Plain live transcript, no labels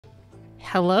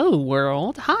Hello,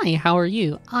 world. Hi, how are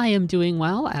you? I am doing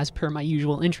well, as per my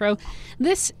usual intro.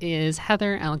 This is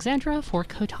Heather Alexandra for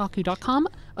Kotaku.com,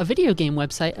 a video game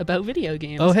website about video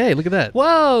games. Oh, hey, look at that.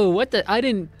 Whoa, what the? I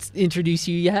didn't introduce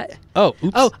you yet. Oh,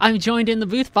 oops. Oh, I'm joined in the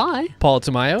booth by Paul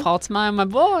Tamayo. Paul Tamayo, my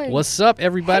boy. What's up,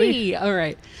 everybody? Hey, all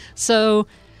right. So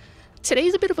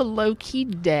today's a bit of a low-key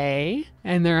day,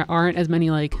 and there aren't as many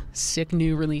like sick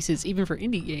new releases, even for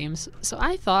indie games. So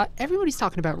I thought everybody's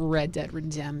talking about Red Dead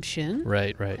Redemption.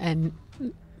 Right. And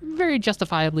very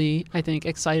justifiably, I think,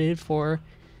 excited for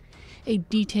a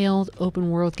detailed open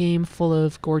world game full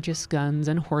of gorgeous guns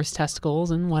and horse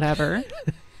testicles and whatever.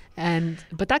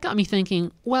 But that got me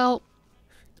thinking, well,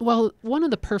 one of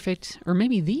the perfect, or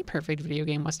maybe the perfect video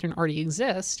game Western already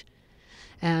exists,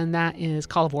 and that is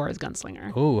Call of Juarez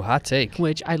Gunslinger. Ooh, hot take.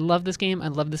 Which I love this game.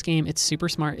 It's super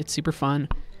smart. It's super fun.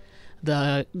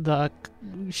 The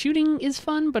shooting is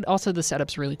fun, but also the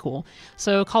setup's really cool.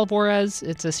 So Call of Juarez,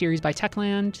 it's a series by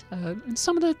Techland.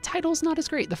 Some of the titles not as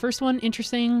great. The first one,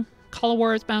 interesting. Call of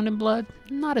Juarez Bound in Blood,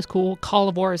 not as cool. Call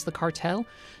of Juarez The Cartel,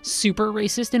 super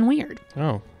racist and weird.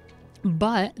 Oh.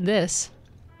 But this,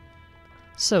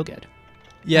 so good.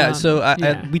 Yeah,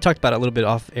 yeah. we talked about it a little bit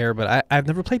off air, but I've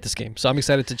never played this game, so I'm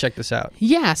excited to check this out.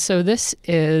 Yeah, so this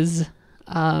is,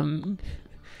 I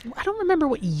don't remember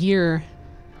what year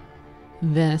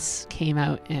this came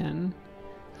out in.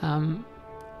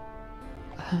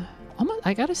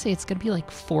 I gotta say it's gonna be like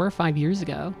 4 or 5 years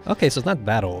ago. Okay, so it's not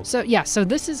that old. So yeah, so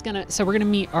we're gonna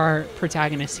meet our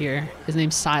protagonist here. His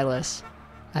name's Silas.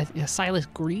 Silas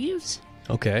Greaves.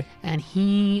 Okay. And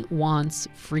he wants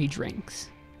free drinks.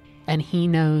 And he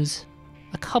knows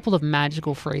a couple of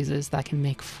magical phrases that can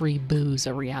make free booze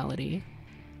a reality.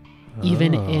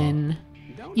 Even in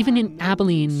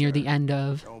Abilene near the end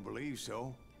of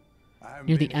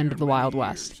the Wild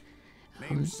West.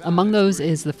 Among those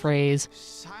is the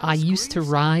phrase, "I used to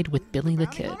ride with Billy the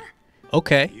Kid."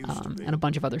 Okay. And a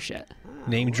bunch of other shit.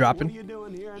 Name dropping.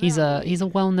 He's a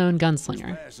well-known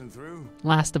gunslinger.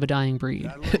 Last of a dying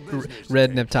breed.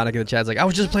 Red Neptonic in the chat's like, I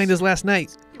was just playing this last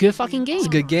night. Good fucking game. It's a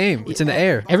good game. It's in the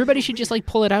air. Everybody should just like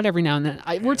pull it out every now and then.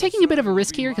 We're taking a bit of a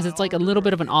risk here because it's like a little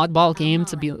bit of an oddball game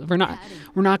to be. We're not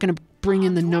going to bring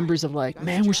in the numbers of like,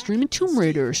 man, we're streaming Tomb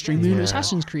Raider, streaming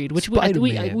Assassin's Creed, which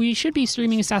we should be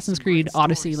streaming Assassin's Creed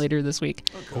Odyssey later this week.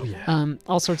 Oh yeah.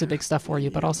 All sorts of big stuff for you,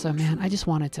 but also, man, I just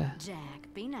wanted to.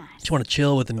 Just want to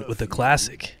chill with the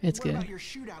classic. It's good.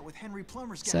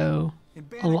 So,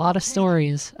 a lot of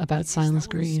stories about Silas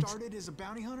Greaves.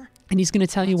 And he's going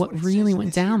to tell you what really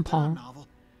went down, Paul.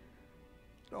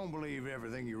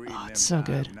 Oh, it's so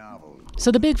good.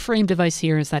 So the big frame device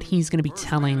here is that he's going to be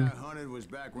telling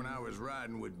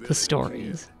the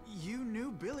stories. You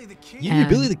knew Billy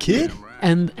the Kid?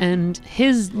 And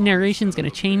his narration's going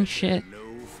to change shit.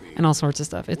 And all sorts of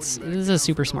stuff. This is a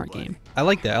super smart game. I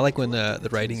like that. I like when the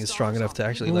writing is strong enough to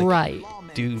actually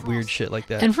do weird shit like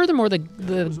that. And furthermore, the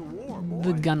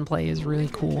gunplay is really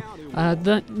cool.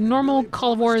 The normal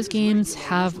Call of Juarez games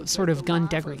have sort of gun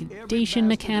degradation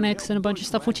mechanics and a bunch of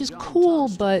stuff, which is cool,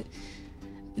 but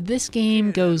this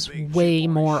game goes way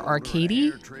more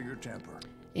arcadey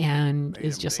and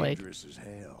is just like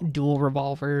dual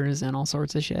revolvers and all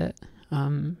sorts of shit.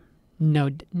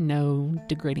 No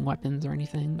degrading weapons or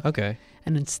anything. Okay.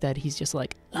 And instead, he's just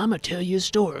like, I'm going to tell you a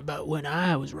story about when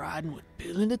I was riding with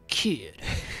Billy the Kid.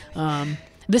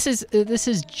 This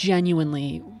is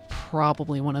genuinely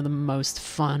probably one of the most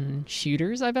fun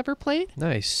shooters I've ever played.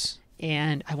 Nice.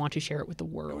 And I want to share it with the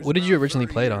world. What did you originally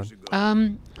play it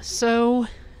on? So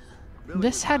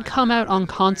this had come out on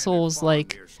consoles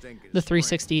like the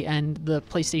 360 and the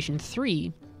PlayStation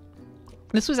 3.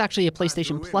 This was actually a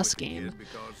PlayStation Plus game.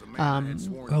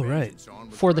 Oh, right.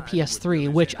 For the PS3,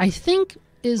 which I think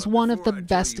is one of the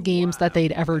best games that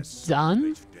they'd ever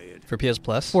done. For PS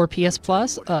Plus? For PS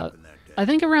Plus. I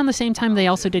think around the same time they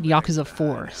also did Yakuza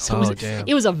 4. So damn.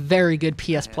 It was a very good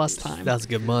PS Plus time. That was a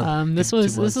good month. This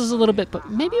was a little bit, but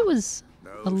maybe it was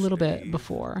a little bit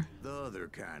before. The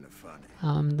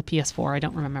PS4, I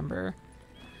don't remember.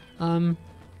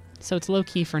 So it's low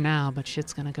key for now, but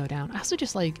shit's gonna go down. I also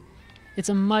just like. It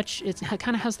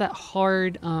kind of has that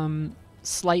hard,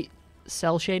 slight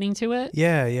cell shading to it.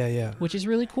 Yeah. Which is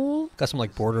really cool. Got some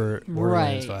like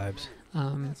Borderlands vibes.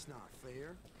 And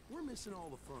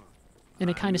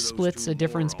it kind of splits a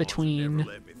difference between,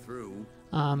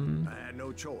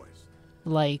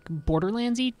 like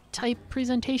Borderlands-y type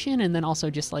presentation, and then also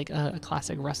just like a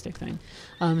classic rustic thing.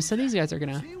 So these guys are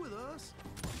gonna.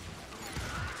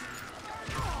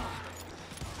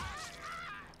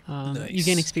 Nice. You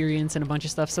gain experience and a bunch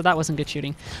of stuff, so that wasn't good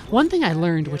shooting. One thing I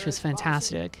learned, which was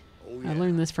fantastic, I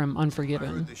learned this from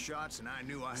Unforgiven.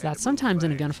 Is that sometimes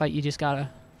in a gunfight you just gotta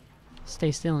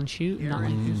stay still and shoot, and not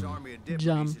like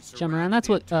jump around. That's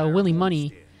what William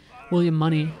Money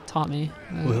taught me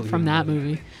from that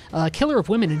movie. Killer of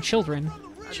women and children.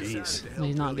 Jeez.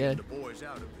 He's not good.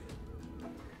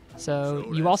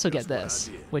 So you also get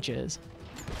this, which is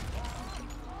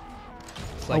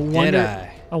It's like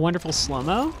a wonderful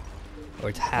slow-mo. Or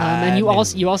it's and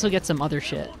you also get some other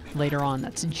shit later on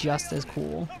that's just as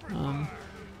cool.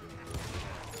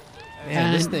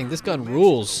 Man, this gun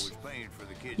rules.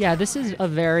 Yeah, this is a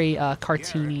very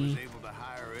cartoony,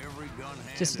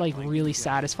 just like really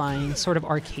satisfying, sort of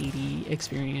arcadey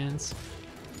experience,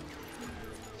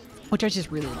 which I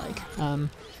just really like.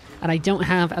 And I don't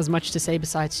have as much to say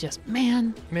besides just,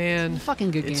 man,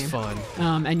 fucking good game. It's fun.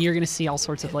 And you're gonna see all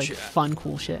sorts of like fun,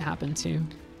 cool shit happen too.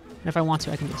 And if I want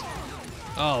to, I can just.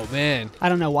 Oh man. I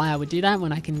don't know why I would do that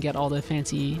when I can get all the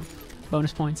fancy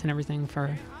bonus points and everything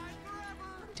for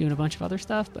doing a bunch of other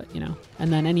stuff, but you know.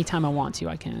 And then anytime I want to,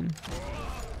 I can.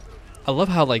 I love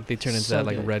how like they turn into that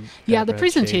like red. Yeah, the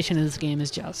presentation of this game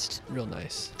is just real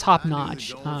nice, top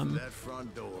notch.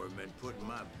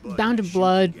 Bound in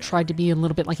Blood tried to be a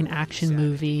little bit like an action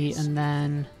movie, and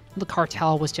then The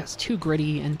Cartel was just too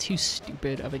gritty and too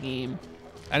stupid of a game.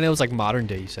 And it was like modern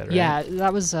day, you said, right? Yeah,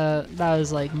 that was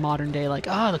like modern day, like,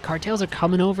 the cartels are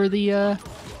coming over the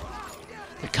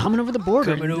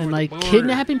border and like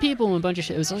kidnapping people and a bunch of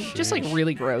shit. It was like, just like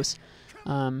really gross.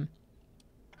 The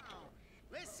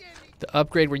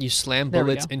upgrade where you slam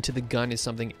bullets into the gun is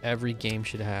something every game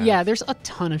should have. Yeah, there's a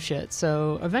ton of shit.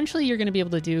 So eventually you're going to be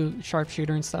able to do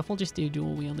sharpshooter and stuff. We'll just do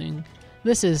dual wielding.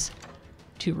 This is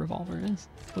 2 revolvers,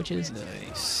 which is,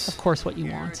 nice. Of course, what you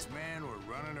want.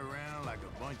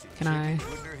 Can I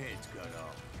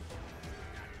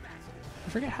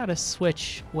forget how to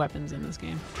switch weapons in this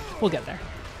game. We'll get there.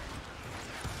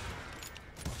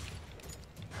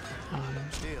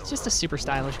 It's just a super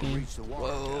stylish game.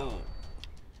 Whoa.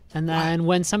 And then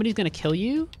when somebody's going to kill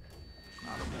you,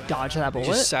 dodge that bullet.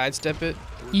 Just sidestep it.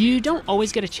 You don't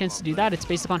always get a chance to do that. It's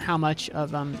based upon how much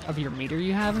of your meter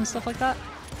you have and stuff like that,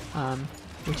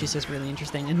 which is just really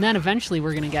interesting. And then eventually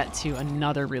we're going to get to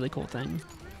another really cool thing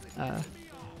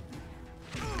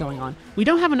going on. We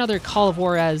don't have another Call of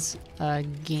Juarez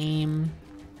game.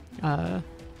 I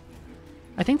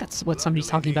think that's what somebody's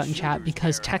talking about in chat,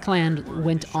 because Techland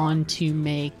went on to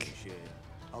make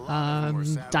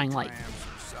Dying Light.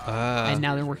 And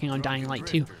now they're working on Dying Light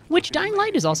 2, which Dying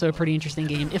Light is also a pretty interesting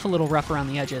game, if a little rough around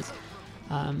the edges.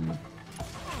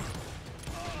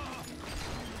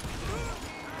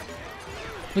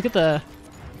 Look at the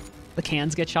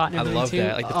cans get shot and everything. I love too.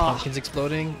 that, like the pumpkins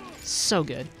exploding. So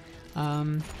good.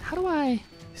 How do I?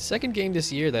 Second game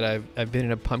this year that I've been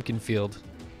in a pumpkin field.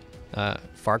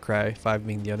 Far Cry 5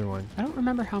 being the other one. I don't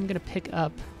remember how I'm gonna pick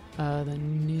up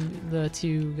the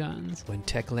 2 guns. When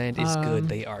Techland is good,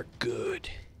 they are good.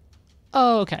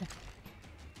 Oh, okay.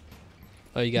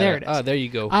 Oh, you got there it is. Oh, there you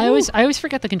go. I always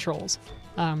forget the controls.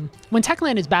 When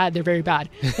Techland is bad, they're very bad.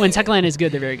 When Techland is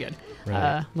good, they're very good.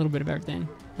 Right. A little bit of everything,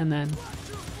 and then.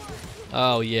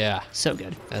 Oh yeah. So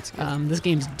good. That's good. This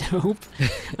game's dope.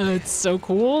 It's so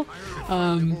cool.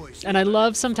 And I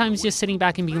love sometimes just sitting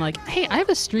back and being like, hey, I have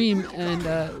a stream and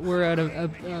we're at a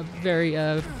very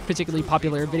particularly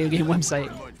popular video game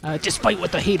website, despite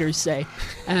what the haters say.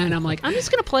 And I'm like, I'm just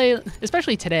going to play,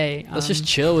 especially today. Let's just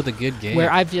chill with a good game.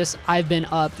 Where I've been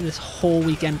up this whole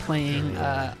weekend playing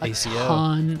a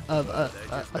ton of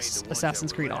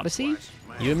Assassin's Creed Odyssey.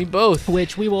 You and me both.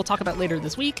 Which we will talk about later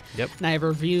this week. Yep. And I have a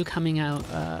review coming out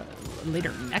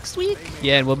later next week.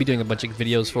 Yeah, and we'll be doing a bunch of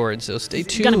videos for it, so stay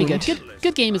tuned. It's gonna be good.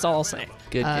 Good game is all I'll say.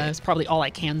 Good game. It's probably all I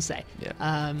can say.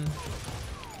 Yeah.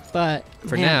 But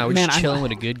for now, we're just chilling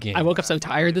with a good game. I woke up so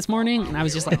tired this morning, and I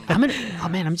was just like, I'm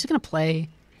just gonna play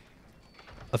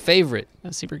a favorite.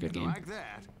 A super good game.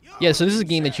 Yeah, so this is a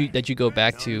game that you go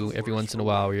back to every once in a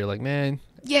while, where you're like, man.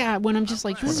 Yeah, when I'm just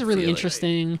like, this is really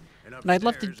interesting. And I'd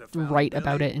love to write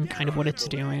about it and kind of what it's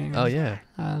doing. Oh, yeah.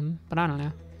 But I don't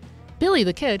know. Billy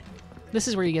the Kid. This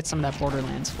is where you get some of that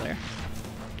Borderlands flair.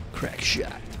 Crack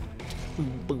shot.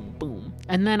 Boom, boom, boom.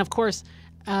 And then, of course,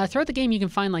 throughout the game, you can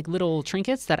find like little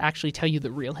trinkets that actually tell you the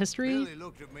real history.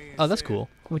 Oh, that's cool.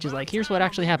 Which is like, here's what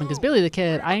actually happened. Because Billy the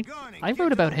Kid, I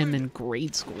wrote about him in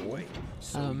grade school.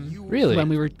 Really? When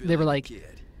they were like,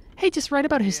 hey, just write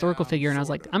about a historical figure. And I was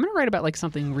like, I'm going to write about like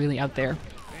something really out there.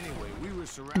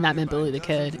 And that meant Billy the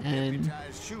Kid, and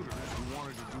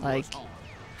like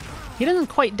he doesn't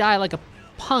quite die like a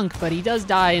punk, but he does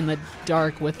die in the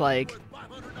dark with like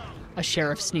a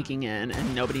sheriff sneaking in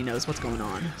and nobody knows what's going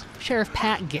on. Sheriff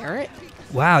Pat Garrett.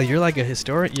 Wow, you're like a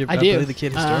historian. You're I a do. Billy the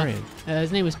Kid historian.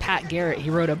 His name was Pat Garrett. He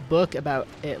wrote a book about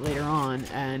it later on,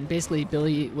 and basically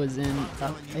Billy was in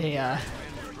a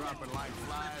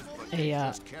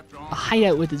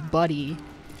hideout with his buddy,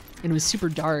 and it was super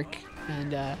dark,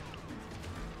 and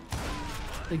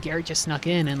Garrett just snuck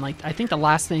in, and like I think the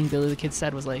last thing Billy the Kid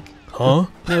said was like, Huh?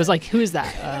 and it was like, who is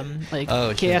that? Like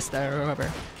Oh, ¿Qué esta or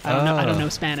whatever. I don't know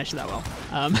Spanish that well.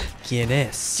 ¿Quién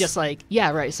es? Just like,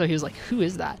 yeah, right. So he was like, who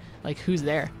is that? Like, who's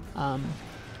there? And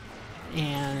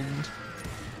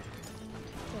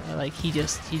like he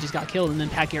just got killed, and then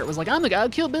Pat Garrett was like, I'm the guy who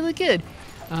killed Billy the Kid.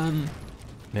 Man.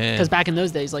 Because back in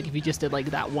those days, like if you just did like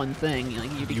that one thing,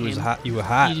 like you became You were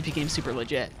hot. you just became super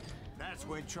legit. That's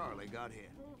when Charlie got hit.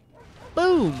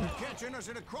 Boom. Catching us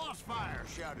in a crossfire,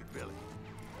 shouted Billy.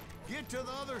 Get to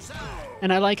the other side.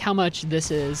 And I like how much this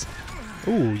is.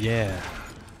 Ooh, yeah.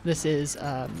 This is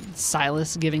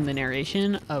Silas giving the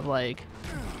narration of like.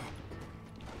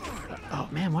 Oh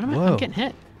man, what am I? Whoa. I'm getting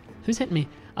hit. Who's hitting me?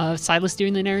 Silas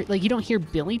doing the narration. Like you don't hear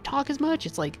Billy talk as much.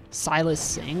 It's like Silas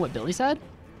saying what Billy said,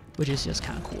 which is just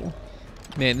kind of cool.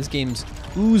 Man, this game's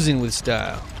oozing with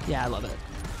style. Yeah, I love it.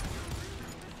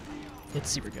 It's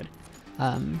super good.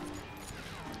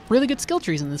 Really good skill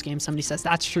trees in this game. Somebody says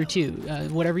that's true too.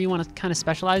 Whatever you want to kind of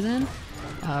specialize in,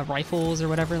 rifles or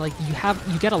whatever, like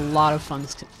you get a lot of fun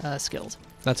skills.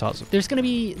 That's awesome. There's gonna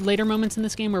be later moments in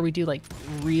this game where we do like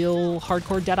real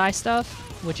hardcore Deadeye stuff,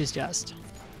 which is just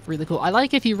really cool. I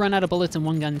like if you run out of bullets in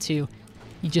one gun too,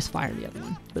 you just fire the other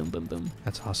one. Boom, boom, boom.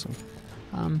 That's awesome.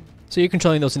 So you're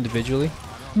controlling those individually?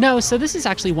 No, so this is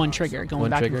actually one trigger going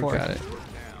One back trigger, and forth. got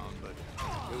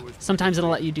it. Sometimes it'll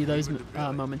let you do those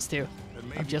moments too,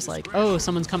 of just like, oh,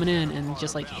 someone's coming in, and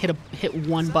just like hit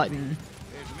one button,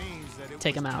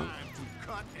 take them out.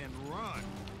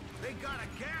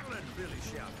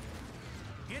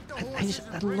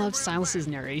 I love Silas's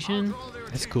narration,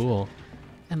 That's cool.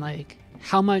 and like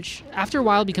how much after a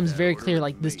while it becomes very clear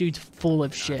like this dude's full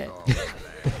of shit.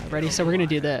 Ready? So we're gonna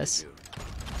do this.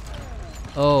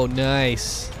 Oh,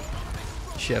 nice.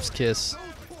 Chef's kiss.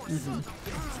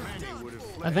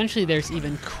 Eventually there's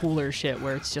even cooler shit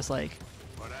where it's just like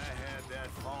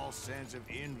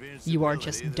you are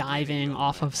just diving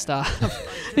off of stuff.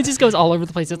 It just goes all over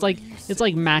the place. It's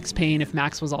like Max Payne if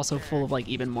Max was also full of like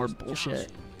even more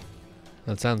bullshit.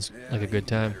 That sounds like a good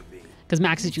time. Because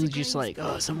Max is usually just like,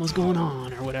 oh, something was going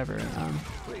on or whatever.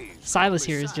 Silas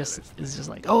here is just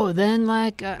like, oh, then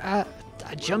like I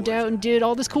jumped out and did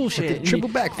all this cool shit. triple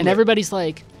backflip. And everybody's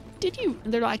like, did you?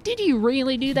 And they're like, did you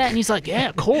really do that? And he's like, yeah,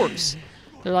 of course.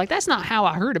 They're like, that's not how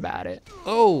I heard about it.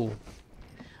 Oh.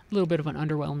 A little bit of an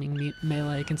underwhelming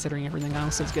melee considering everything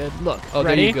else is good. Look, Oh,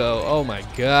 ready? there you go. Oh my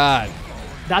God.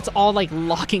 That's all like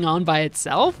locking on by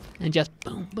itself and just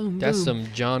boom, boom, That's boom.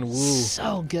 some John Woo.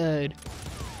 So good.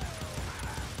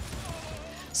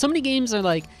 So many games are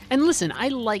like, and listen, I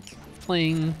like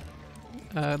playing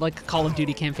like Call of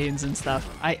Duty campaigns and stuff.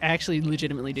 I actually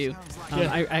legitimately do.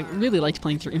 I really liked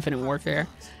playing through Infinite Warfare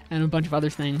and a bunch of other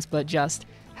things, but just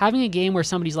having a game where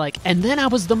somebody's like, and then I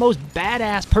was the most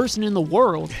badass person in the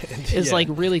world is Yeah. like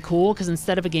really cool, because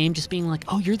instead of a game just being like,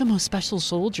 oh, you're the most special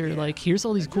soldier, like here's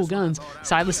all these cool guns,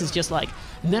 Silas is just like,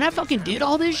 and then I fucking did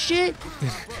all this shit.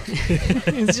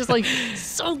 It's just like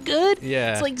so good.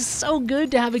 Yeah. It's like so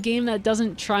good to have a game that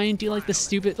doesn't try and do like the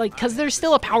stupid, like, because there's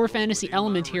still a power fantasy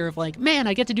element here of like, man,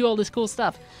 I get to do all this cool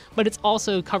stuff, but it's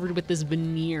also covered with this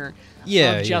veneer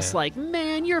of just like,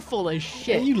 man, you're full of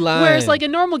shit. Yeah, you lying. Whereas like a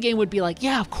normal game would be like,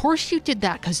 yeah, of course you did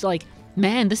that, because like,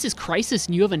 man, this is Crisis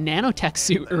and you have a nanotech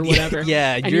suit or whatever.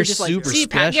 Yeah, and you're just super like, see,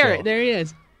 Pat special. Garrett, there he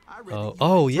is.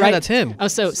 Oh yeah, Right? that's him. Oh,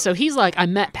 so he's like, I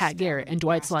met Pat Garrett, and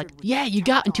Dwight's like, yeah, you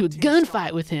got into a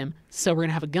gunfight with him, so we're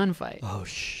gonna have a gunfight. Oh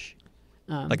shh.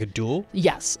 Like a duel?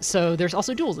 Yes, so there's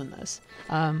also duels in this,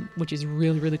 which is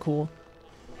really, really cool.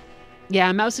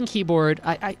 Yeah, mouse and keyboard.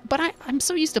 But I'm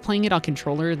so used to playing it on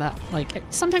controller that like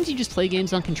sometimes you just play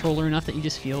games on controller enough that you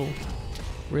just feel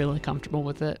really comfortable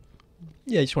with it.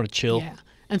 Yeah, you just want to chill. Yeah,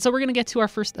 and so we're gonna get to our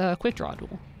first quick draw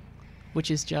duel,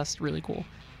 which is just really cool.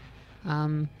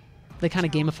 They kind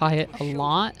of gamify it a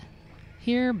lot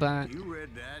here, but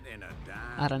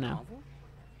I don't know.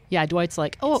 Yeah, Dwight's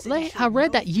like, oh, I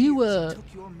read that you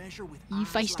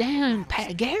faced down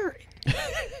Pat Garrett.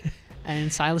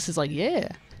 And Silas is like, yeah,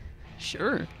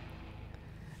 sure. And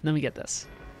then we get this,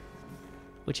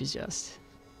 which is just...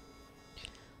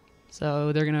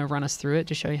 So they're going to run us through it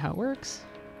to show you how it works.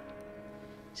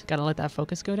 Just gotta let that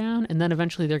focus go down, and then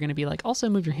eventually they're gonna be like, also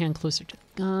move your hand closer to the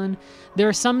gun. There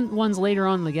are some ones later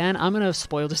on again. I'm gonna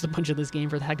spoil just a bunch of this game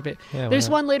for the heck of it. Yeah, There's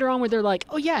why not? one later on where they're like,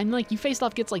 oh yeah, and like you faced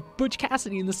off against like Butch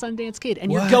Cassidy and the Sundance Kid,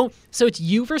 and you're What? going. So it's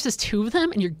you versus two of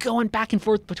them, and you're going back and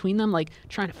forth between them, like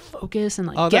trying to focus and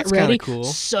like Oh, get that's kinda ready. cool.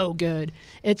 So good.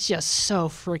 It's just so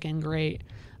freaking great.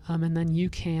 And then you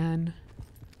can.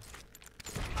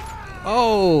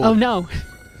 Oh no.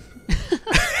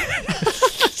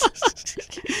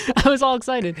 I was all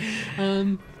excited.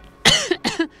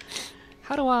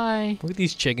 How do I? Look at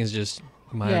these chickens just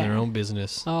minding their Yeah. own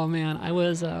business. Oh man, I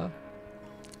was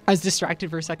distracted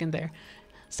for a second there.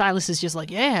 Silas is just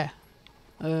like, yeah.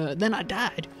 Then I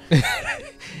died.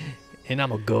 And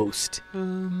I'm a ghost.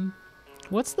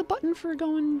 What's the button for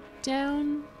going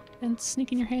down and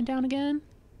sneaking your hand down again?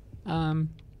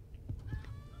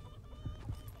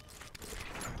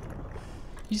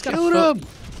 You just gotta Shoot him!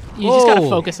 You just gotta Whoa.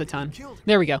 focus a ton.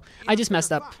 There we go. I just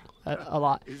messed up a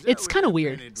lot. It's kind of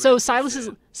weird. So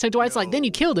Dwight's like, then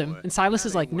you killed him, and Silas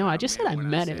is like, no, I just said I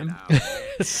met him.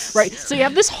 Right. So you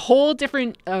have this whole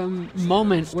different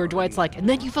moment where Dwight's like, and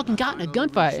then you fucking got in a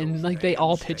gunfight, and like they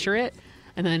all picture it,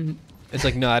 and then It's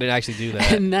like, no, I didn't actually do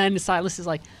that. and then Silas is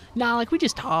like, nah, like we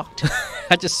just talked.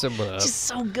 I just summed it up. Just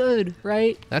so good,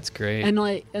 right? That's great. And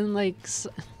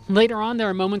later on, there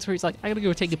are moments where he's like, I gotta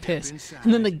go take a piss.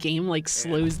 And then the game like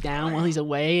slows down while he's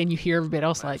away, and you hear everybody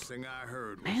else like, Thing I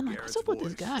heard was man, like what's up with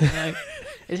this Garrett's guy? Like,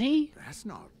 is he? That's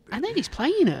not. I think he's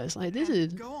playing us. Like this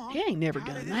is. He ain't never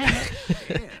done that.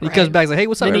 he comes back, he's like, hey,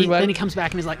 what's up, Then everybody? he comes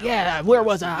back and he's like, yeah, where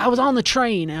was I? I was on the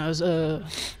train. I was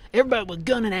everybody was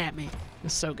gunning at me.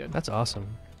 It's so good. That's awesome.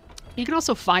 You can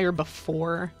also fire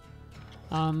before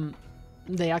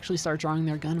they actually start drawing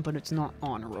their gun, but it's not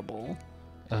honorable.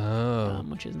 Oh.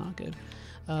 Which is not good.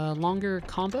 Longer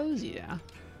combos, yeah.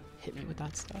 Hit me with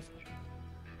that stuff.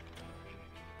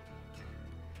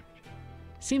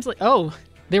 Seems like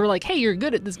they were like, hey, you're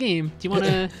good at this game.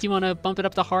 Do you wanna bump it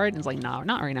up to hard? And it's like, no,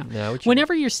 not right now. No,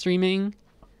 Whenever you're streaming,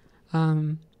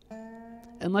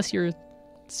 unless you're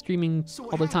streaming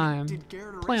all the time,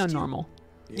 play on normal.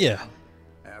 yeah.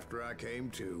 After I came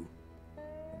to,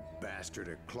 bastard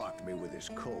had clocked me with his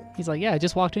Colt. He's like, yeah, I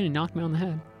just walked in and knocked me on the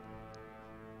head.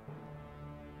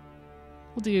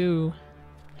 We'll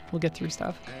get through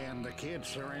stuff. And the kid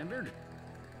surrendered.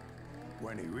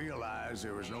 When he realized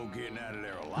there was no getting out of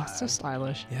there alive. That's so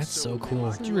stylish. Yeah, that's so cool.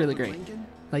 This is really great.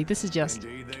 Like, this is just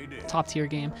Indeed they did. top tier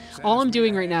game. All I'm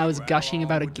doing right now is gushing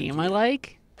about a game I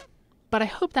like, but I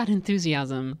hope that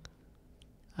enthusiasm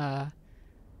is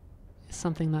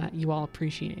something that you all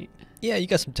appreciate. Yeah, you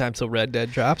got some time till Red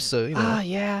Dead drops, so, you know.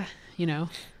 Yeah, you know.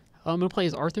 I'm gonna play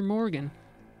as Arthur Morgan.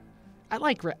 I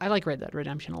like Red Dead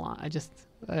Redemption a lot.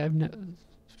 I have no.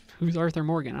 Who's Arthur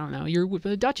Morgan? I don't know. You're with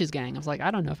the Dutch's gang. I was like, I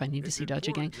don't know if I need to see Dutch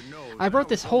again. I wrote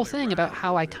this whole thing about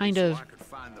how I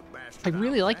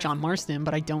really like John Marston,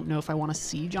 but I don't know if I want to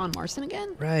see John Marston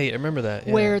again. Right, I remember that.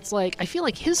 Yeah. Where it's like, I feel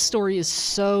like his story is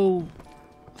so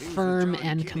firm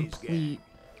and complete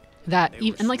that,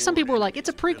 and like some people were like, it's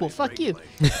a prequel, fuck you,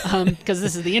 because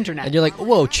this is the internet. And you're like,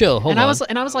 whoa, chill, hold on.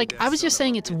 I was just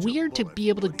saying it's weird to be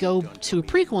able to go to a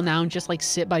prequel now and just like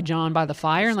sit by John by the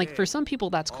fire, and like for some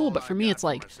people that's cool, but for me it's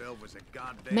like,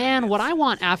 man, what I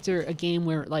want after a game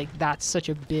where like that's such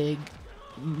a big,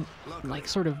 like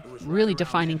sort of really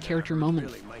defining character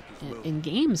moment in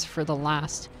games for the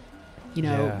last, you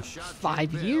know, Yeah.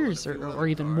 5 years or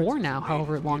even more now,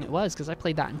 however long it was, because I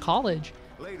played that in college.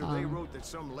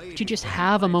 To just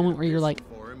have a moment where you're like,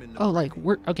 oh, like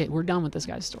we're done with this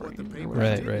guy's story, or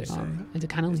whatever. Right. And to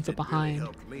kind of leave it behind.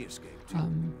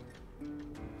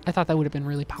 I thought that would have been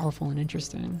really powerful and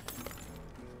interesting.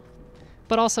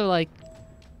 But also, like,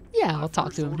 yeah, I'll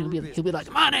talk to him. He'll be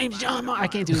like, my name's John. I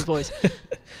can't do his voice.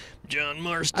 John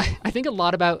Marston. I think a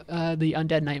lot about the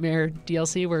Undead Nightmare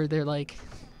DLC, where they're like,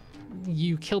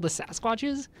 you kill the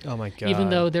Sasquatches, Oh my god. even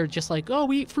though they're just like, oh,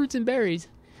 we eat fruits and berries.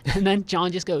 And then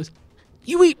John just goes,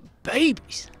 you eat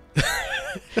babies.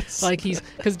 Like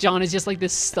because John is just like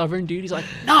this stubborn dude. He's like,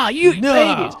 nah, you eat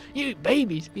babies. You eat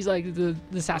babies. He's like, the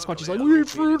Sasquatch is like, we eat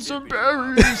fruits and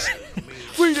berries.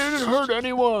 We didn't hurt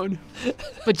anyone.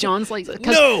 But John's like,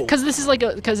 No! Because this is like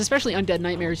because especially Undead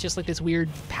Nightmare is just like this weird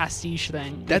pastiche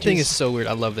thing. that which thing is so weird.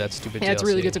 I love that stupid yeah, it's DLC.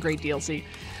 really good. It's a great DLC.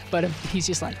 But he's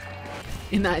just like,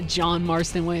 in that John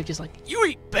Marston way of just like, you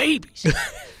eat babies.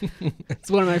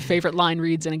 It's one of my favorite line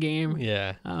reads in a game.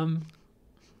 Yeah.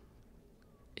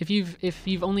 If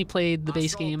you've only played the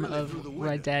base game of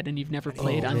Red Dead and you've never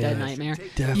played Undead Nightmare,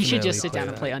 you should just sit down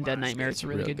and play Undead Nightmare. It's a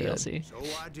really good Real DLC. So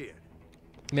I did.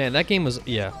 Man, that game was,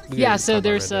 yeah. we Yeah, gotta so talk about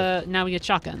there's Red Dead. now we get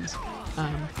shotguns.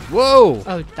 Whoa!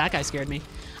 Oh, that guy scared me.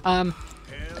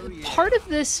 part of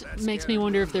this makes me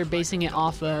wonder if they're basing it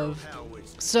off of.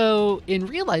 So in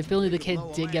real life, Billy the Kid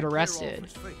did get arrested,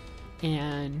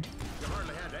 and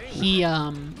he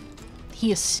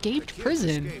escaped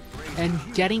prison, and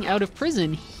getting out of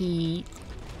prison, he,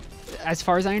 as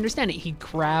far as I understand it, he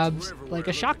grabbed like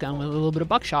a shotgun with a little bit of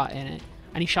buckshot in it,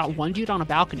 and he shot one dude on a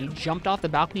balcony, jumped off the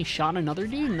balcony, shot another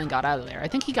dude, and then got out of there. I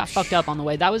think he got fucked up on the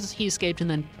way. That was, he escaped, and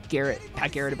then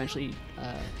Pat Garrett eventually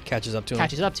catches up to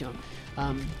him.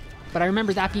 But I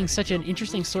remember that being such an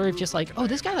interesting story of just like, oh,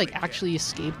 this guy like actually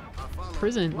escaped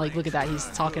prison. Like, look at that. He's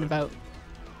talking about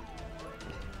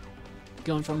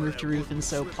going from roof to roof, and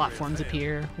so platforms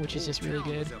appear, which is just really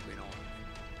good.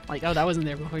 Like, oh, that wasn't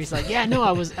there before. He's like, yeah, no,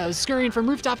 I was scurrying from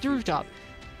rooftop to rooftop.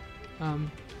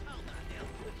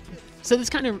 So this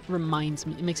kind of reminds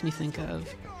me, it makes me think of,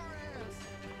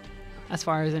 as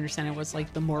far as I understand it, was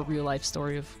like the more real life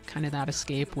story of kind of that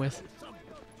escape with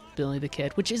Billy the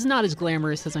Kid, which is not as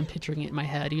glamorous as I'm picturing it in my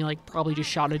head. He like probably just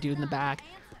shot a dude in the back,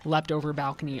 leapt over a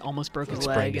balcony, almost broke his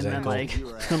leg, and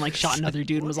then shot another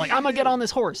dude and was like, I'm gonna get on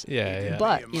this horse. Yeah.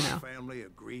 But, you know,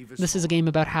 this is a game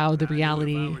about how the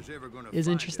reality is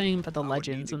interesting, but the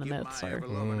legends and the myths are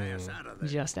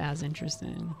just as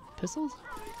interesting. Pistols?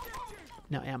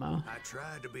 No ammo. I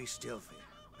tried to be stealthy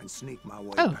and sneak my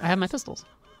way Oh, back. I have my pistols.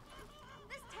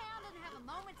 This town doesn't have a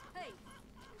moment's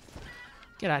peace.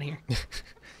 Get out of here.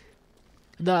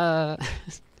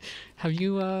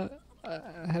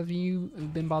 Have you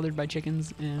been bothered by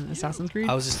chickens in Assassin's Creed?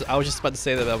 I was just about to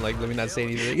say that, but I'm like, let me not say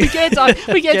anything. We can't talk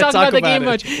about the game it.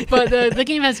 much, but the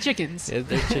game has chickens. Yeah,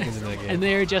 there's chickens in that game. And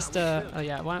they're just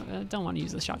don't want to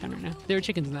use the shotgun right now. There are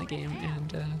chickens in that game,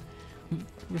 and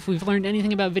if we've learned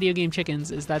anything about video game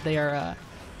chickens, is that they are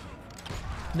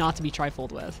not to be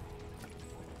trifled with.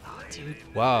 Oh, dude.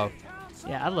 Wow,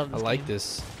 Yeah, I love I this like game.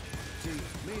 this. See,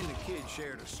 me and the kid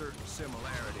shared a certain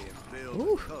similarity in build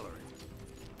and coloring.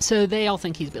 So they all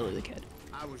think he's Billy the Kid.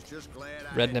 I was just glad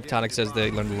I Red had Neptonic says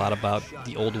they learned a lot about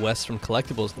the Old West from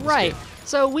collectibles. In this Right. game.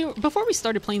 So before we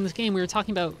started playing this game, we were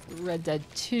talking about Red Dead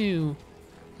 2.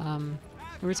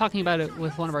 We were talking about it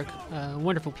with one of our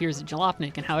wonderful peers at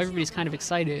Jalopnik, and how everybody's kind of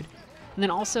excited. And then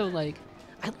also, like,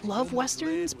 I love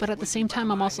Westerns, but at the same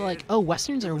time, I'm also like, oh,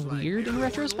 Westerns are weird in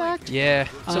retrospect? Yeah,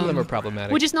 some of them are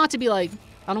problematic. Which is not to be like,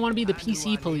 I don't want to be the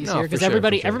PC police No, here, for because sure,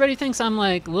 everybody for sure. everybody thinks I'm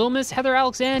like Little Miss Heather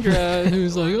Alexandra,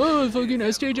 who's like, oh, fucking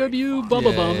SJW, bum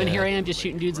bum bum, and Yeah. here I am just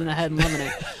shooting dudes in the head and loving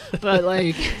it. But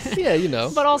like, yeah, you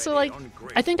know. but also like,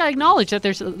 I think I acknowledge that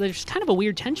there's kind of a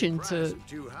weird tension to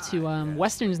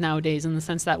Westerns nowadays, in the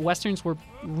sense that Westerns were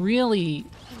really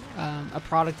a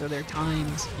product of their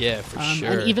times. Yeah, for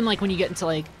sure. And even like when you get into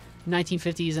like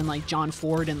 1950s and like John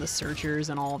Ford and the Searchers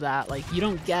and all of that, like you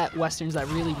don't get Westerns that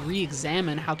really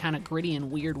re-examine how kind of gritty and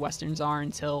weird Westerns are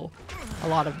until a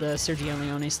lot of the Sergio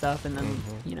Leone stuff, and then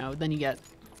you know, then you get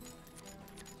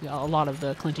a lot of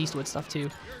the Clint Eastwood stuff too.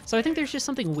 So I think there's just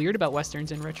something weird about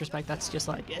Westerns in retrospect that's just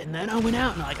like, and then I went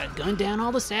out and like I gunned down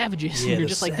all the savages. Yeah, And you're the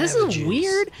just like, this is savages.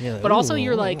 weird. Yeah, but also ooh,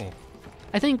 you're like, ooh.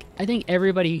 I think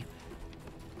everybody,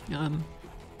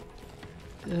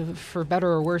 for better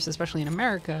or worse, especially in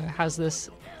America, has this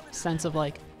sense of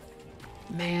like,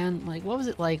 man, like what was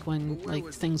it like when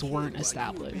like things weren't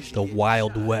established? The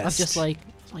Wild West. Of just like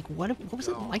what was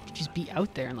it like to just be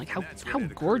out there, and like how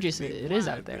gorgeous it is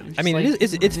out there. And I just, mean, like,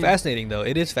 it's fascinating though.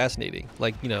 It is fascinating.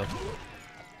 Like, you know,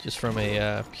 just from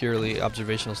a purely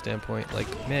observational standpoint, like,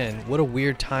 man, what a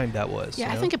weird time that was. Yeah,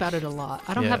 you I know? think about it a lot.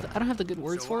 I don't Yeah. have the good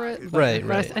words for it. But, Right, but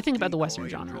right. I think about the Western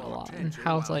genre a lot, and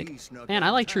how it's like, man, I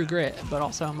like True Grit, but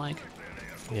also I'm like,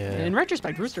 Yeah. in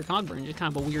retrospect, Rooster Cogburn is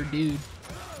kind of a weird dude.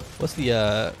 What's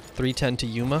the 310 to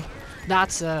Yuma?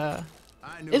 That's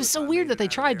it was so weird that they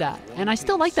tried that, and I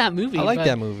still like that movie. I like but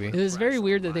that movie. It was very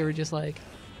weird that they were just like,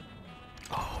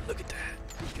 Oh, look at that.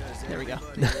 there we go.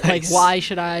 Nice. Like, why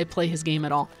should I play his game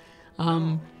at all? They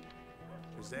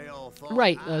all thought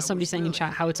Right, I was somebody saying in Billy.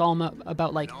 chat how it's all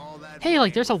about like, hey,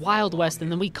 like there's a Wild West,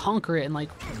 and then we conquer it, and like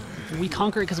we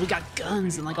conquer it because we got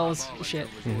guns and like all this shit.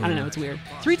 I don't know, it's weird.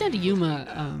 310 to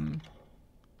Yuma.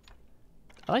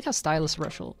 I like how stylish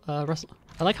Russell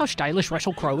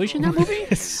Crowe is in that movie.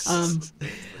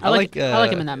 I like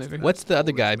him in that movie. What's the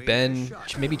other guy? Ben?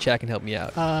 Maybe Chad can help me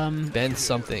out. Ben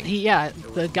something.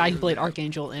 The guy who played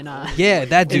Archangel in Yeah,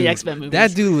 that dude. in the X-Men movies.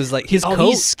 That dude was like, his oh, coat.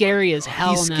 he's scary as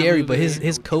hell. He's in that scary, but movie.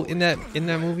 his coat in that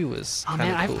movie was Oh kind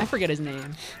man, of cool. I forget his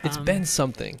name. It's Ben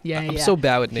something. Yeah, I'm yeah. so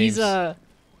bad with names.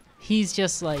 He's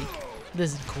just like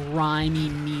this grimy,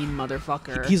 mean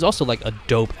motherfucker. He's also like a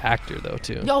dope actor though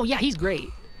too. Oh yeah, he's great.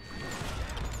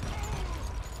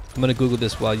 I'm gonna Google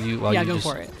this while you Yeah, go just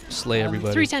for it. slay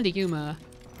everybody. 310 to Yuma.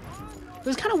 It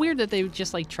was kind of weird that they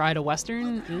just like tried a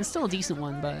Western, and it's still a decent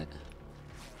one, but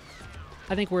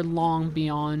I think we're long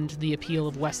beyond the appeal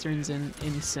of Westerns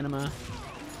in cinema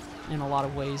in a lot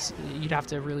of ways. You'd have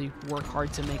to really work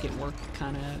hard to make it work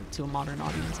kind of to a modern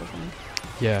audience, I think.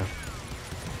 Yeah.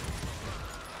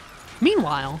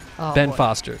 Meanwhile, Ben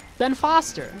Foster. Ben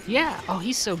Foster, yeah. Oh,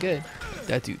 he's so good.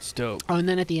 That dude's dope. Oh, and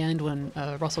then at the end when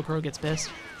Russell Crowe gets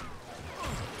pissed,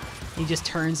 he just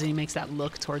turns and he makes that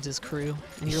look towards his crew,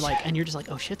 and you're just like,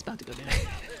 oh shit's about to go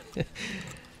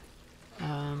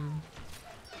down.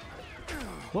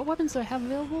 What weapons do I have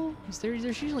available? There's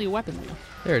usually a weapon there.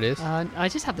 There it is. I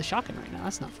just have the shotgun right now.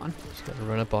 That's not fun. Just gotta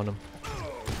run up on him.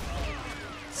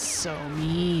 So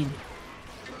mean.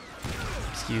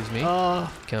 Excuse me.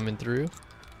 Coming through.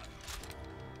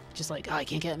 Just like, oh, I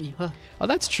can't get me. Huh. Oh,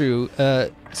 that's true.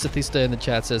 Sathista in the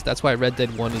chat says that's why Red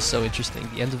Dead 1 is so interesting.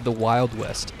 The end of the Wild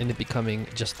West and it becoming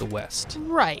just the West.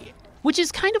 Right. Which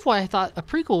is kind of why I thought a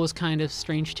prequel was kind of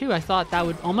strange too. I thought that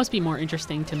would almost be more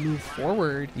interesting to move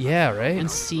forward. Yeah, right?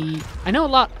 And see. I know a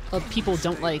lot of people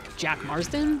don't like Jack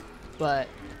Marsden, but,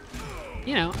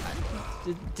 you know,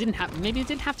 maybe it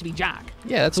didn't have to be Jack.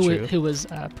 Yeah, that's true. Who was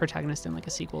protagonist in like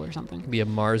a sequel or something. Be a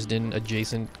Marsden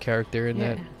adjacent character in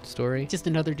that story. Just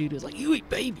another dude who's like, you eat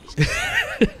babies.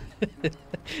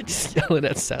 Just yelling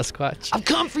at Sasquatch. I've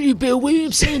come for you, Bill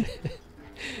Williamson.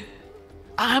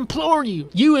 I implore you.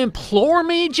 You implore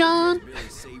me, John?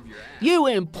 You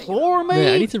implore me?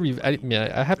 Man, I need to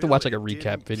I have to watch like a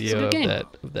recap video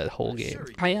of that whole game.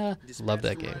 I love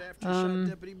that game.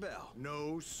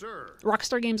 No, sir.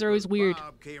 Rockstar games are always weird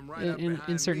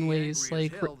in certain ways.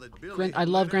 Like I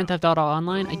love Grand Theft Auto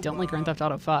Online. I don't like Grand Theft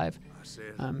Auto 5.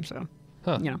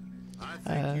 You know.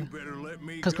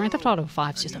 Because Grand Theft Auto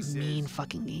 5 is just a mean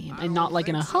fucking game. And not like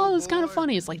it's kind of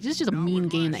funny. It's like, this is just a mean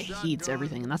game that hates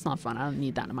everything, and that's not fun. I don't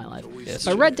need that in my life. Yes,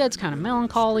 but Red Dead's kind of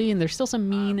melancholy, and there's still some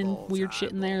mean and weird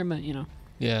shit in there, but, you know.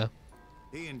 Yeah.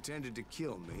 He intended to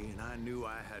kill me, and I knew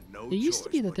I had no It used to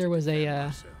be that there was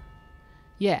a,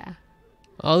 yeah.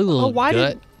 Oh, little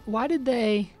why did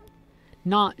they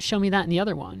not show me that in the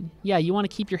other one? Yeah, you want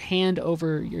to keep your hand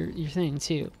over your thing,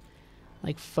 too.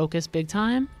 Like, focus big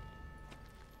time.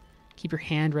 Keep your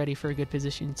hand ready for a good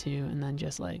position too, and then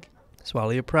just like swallow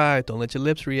your pride. Don't let your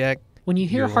lips react. When you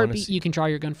hear a heartbeat, you can draw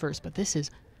your gun first, but this is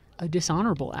a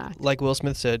dishonorable act. Like Will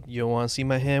Smith said, you don't want to see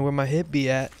my hand where my hip be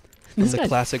at. From the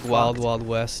classic Wild Wild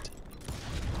West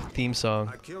theme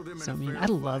song. So mean. I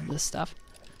love this stuff.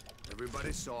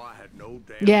 Everybody saw I had no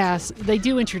damn yes, they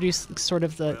do introduce sort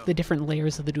of the different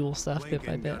layers of the dual stuff bit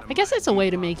by bit. I guess it's a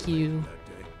way to make you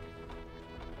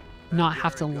not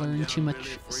have to learn too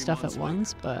much stuff at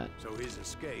once, but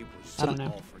I don't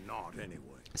know.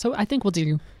 So I think we'll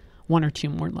do one or two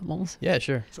more levels. Yeah,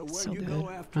 sure. So good.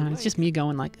 It's just me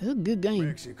going like, oh, good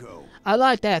game. I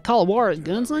like that Call of Juarez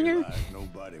Gunslinger.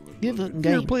 Good fucking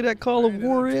game. You ever play that Call of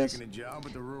Juarez?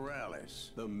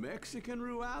 The Mexican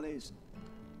Ruales?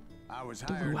 I was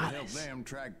hired to help them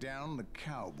track down the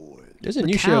cowboys. There's a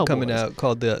new show coming out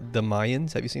called the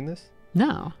Mayans. Have you seen this?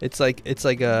 No. It's like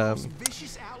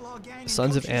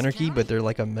Sons of Anarchy, but they're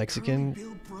like a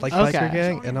Mexican like biker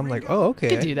gang, and I'm like, oh, okay,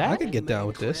 could do that. I could get down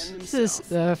with this. This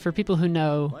is for people who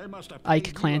know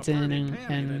Ike Clanton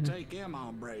and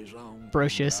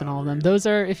Brocious and all of them. Those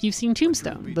are, if you've seen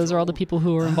Tombstone, those are all the people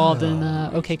who were involved in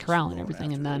OK Corral and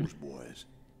everything, and then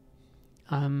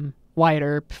Wyatt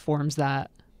Earp forms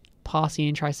that posse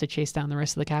and tries to chase down the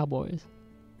rest of the cowboys.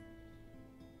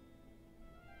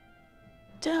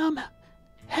 Damn,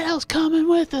 hell's coming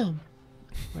with them.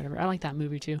 Whatever. I like that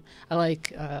movie too. I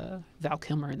like Val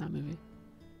Kilmer in that movie.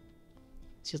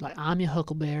 She's like, I'm your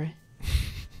Huckleberry.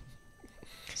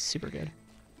 Super good.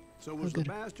 So was the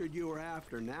bastard you were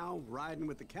after now riding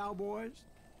with the cowboys?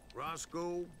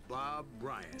 Roscoe Bob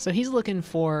Bryant. So he's looking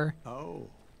for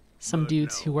some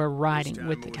dudes who are riding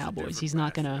with the cowboys. He's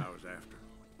not gonna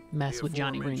mess with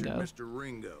Johnny Ringo. Mr.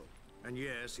 Ringo. And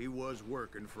yes, he was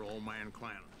working for Old Man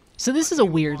Clanton. So this is a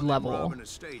weird level.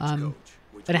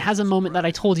 And it has a moment that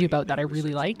I told you about that I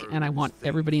really like, and I want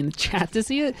everybody in the chat to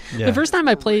see it. Yeah. The first time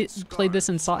I played this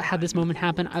and had this moment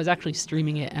happen, I was actually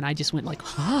streaming it, and I just went like,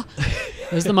 huh?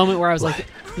 It was the moment where I was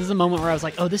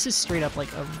like, oh, this is straight up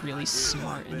like a really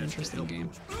smart and interesting game.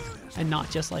 And not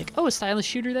just like, oh, a stylish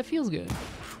shooter that feels good.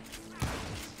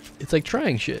 It's like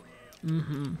trying shit.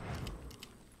 Mm-hmm.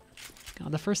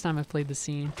 God, the first time I played the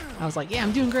scene, I was like, yeah,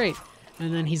 I'm doing great.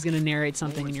 And then he's going to narrate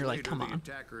something, and you're like, come on.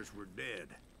 Attackers were dead.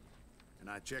 And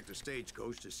I checked the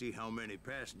stagecoach to see how many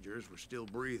passengers were still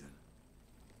breathing.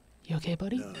 You okay,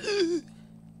 buddy? No.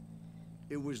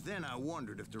 It was then I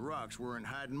wondered if the rocks weren't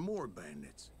hiding more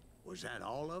bandits. Was that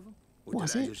all of them? Or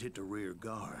did I just hit the rear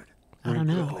guard? I don't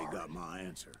know. Quickly got my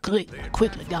answer.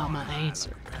 Quickly got my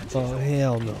answer. Oh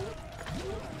hell no.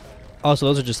 Also,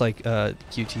 those are just like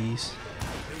QTs.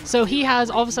 So he has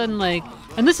all of a sudden like,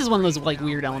 and this is one of those like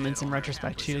weird elements in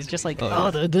retrospect too. It's just like,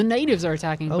 the natives are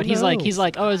attacking, Oh, but he's no.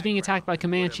 like, oh, I was being attacked by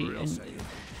Comanche, and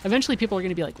eventually people are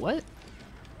gonna be like, what?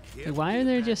 Like, why are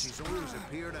there just?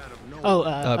 Oh,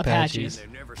 Apaches. There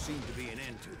never seemed to be an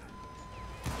end to them.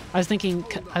 I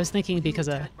was thinking because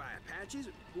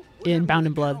in Bound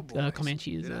in Blood,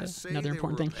 Comanche is another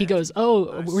important thing. He goes,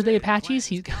 oh, were they Apaches?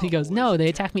 He goes, no, they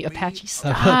attacked me Apache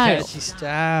style. Apache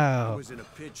style. Was in a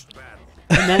pitched battle.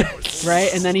 And then, right,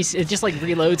 and then it just like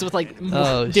reloads with like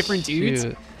more different dudes,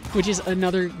 shoot. which is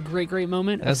another great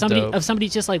moment That's of somebody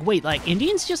just like, wait, like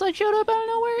Indians just like showed up out of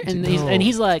nowhere, and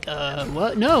he's like,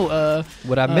 what? No,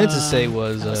 What I meant to say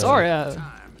was sorry,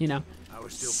 you know, I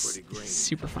was still pretty green.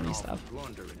 super funny stuff.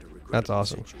 Blunder into regret. That's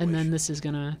awesome. And then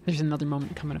there's another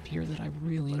moment coming up here that I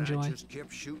really I enjoy. just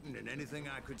kept shooting at anything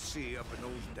I could see up in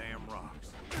those damn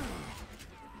rocks.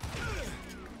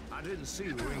 I didn't see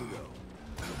Ringo.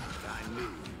 I knew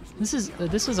he was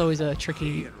This was always a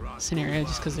tricky scenario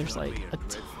just because there's like a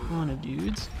ton of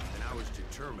dudes. and I was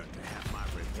determined to have my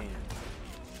revenge.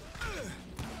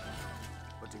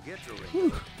 But to get to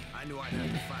Ringo, I knew I had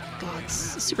to find my God, way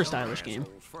it's out a super stylish game.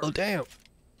 first. Oh damn.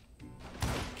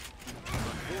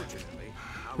 Unfortunately,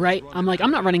 Right? I'm like,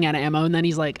 I'm not running out of ammo, and then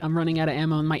he's like, I'm running out of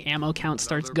ammo, and my ammo count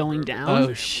starts going down.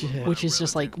 Oh shit. Which is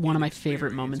just like one of my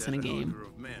favorite moments in a game,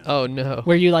 Oh no.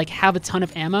 where you like have a ton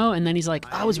of ammo, and then he's like,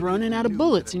 I was running out of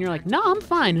bullets, and you're like, no, I'm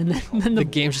fine, and then The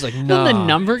game's just like, then nah. the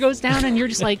number goes down, and you're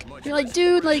like,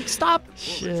 dude, like stop.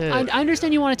 Shit. I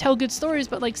understand you want to tell good stories,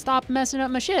 but like stop messing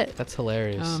up my shit. That's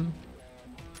hilarious.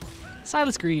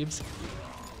 Silas Greaves,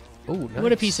 Oh, nice.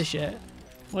 what a piece of shit.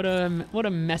 What a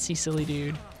messy, silly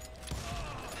dude.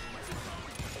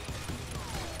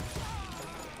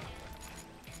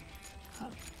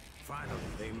 finally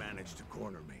they managed to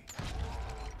corner me.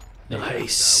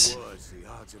 Nice. As I was, the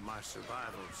odds of my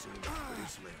survival seemed pretty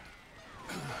slim.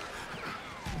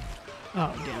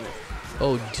 Oh damn it.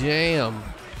 Oh damn.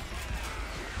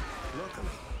 Luckily,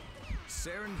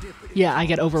 serendipity. Yeah, I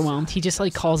get overwhelmed. He just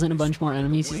like calls in a bunch more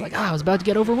enemies. He's like, I was about to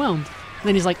get overwhelmed. And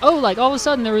then he's like, oh, like all of a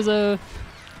sudden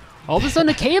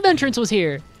a cave entrance was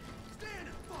here.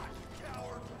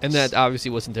 And that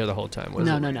obviously wasn't there the whole time, was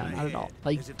No, it? not at all.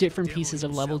 Like different pieces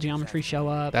of level geometry show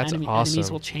up. That's Enemies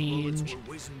awesome. will change.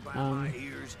 Whizzing by my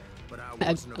ears, but I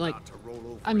I, wasn't like, about to roll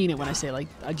over. I mean it when I say like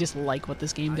I just like what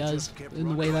this game does Kept in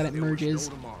the way that it running. There was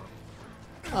no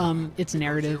merges tomorrow. its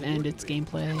narrative and its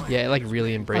gameplay. Yeah, it like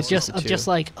really Of embraces just it of too. just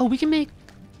like, oh, we can make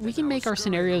our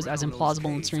scenarios as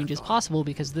implausible and strange as possible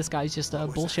because this guy's just a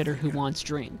bullshitter who wants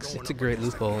drinks. It's a great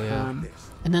loophole, yeah.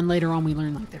 And then later on we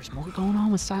learn like there's more going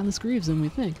on with Silas Greaves than we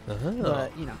think.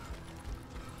 But you know,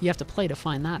 you have to play to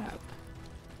find that out.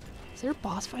 Is there a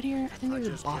boss fight here? I think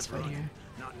there's a boss fight here.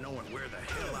 Not knowing where the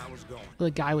hell I was going.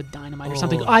 The guy with dynamite or Oh,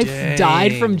 something. I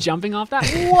died from dang. jumping off that.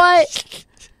 What?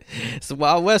 It's the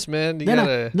Wild West, man. You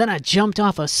gotta. Then I jumped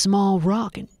off a small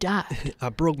rock and died. I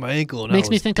broke my ankle and Makes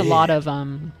I me was think dead. a lot of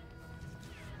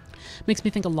Makes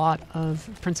me think a lot of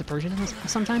Prince of Persia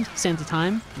sometimes. Sands of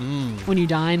Time. When you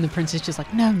die and the prince is just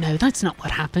like, no, that's not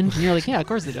what happened. And you're like, yeah, of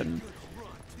course they didn't.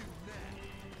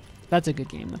 That's a good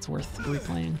game. That's worth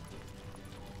replaying.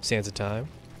 Sands of Time.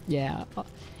 Yeah.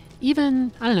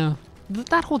 Even, I don't know.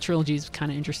 That whole trilogy is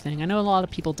kind of interesting. I know a lot of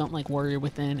people don't like Warrior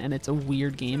Within, and it's a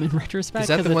weird game in retrospect. Is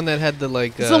that 'cause the one that had the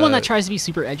like? It's the one that tries to be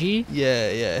super edgy. Yeah,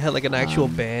 yeah. It had like an actual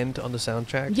band on the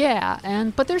soundtrack. Yeah,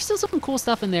 but there's still some cool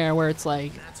stuff in there where it's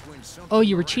like, oh,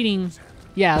 you were cheating.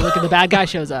 Yeah, look at the bad guy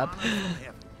shows up,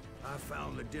 I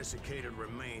found the desiccated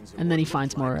remains of and then he what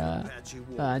finds looked more like an Apache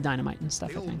war. dynamite and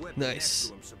stuff. The I old think weapon Nice. next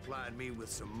to him supplied me with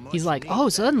some he's like, much-needed oh,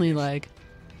 suddenly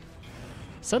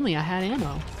I had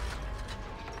ammo,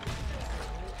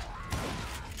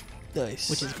 Nice.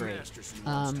 which is great. Masterson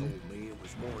once told me it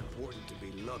was more important to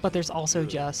be lucky But there's than also good,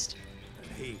 just,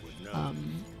 and he would know.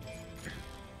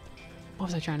 what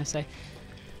was I trying to say?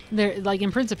 They're like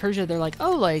in Prince of Persia, they're like,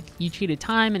 oh, like you cheated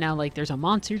time, and now like there's a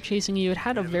monster chasing you. It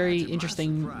had a very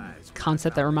interesting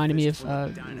concept that reminded me of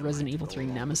Resident Evil 3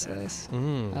 Nemesis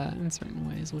in certain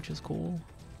ways, which is cool.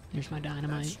 Here's my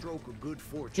dynamite. Stroke of good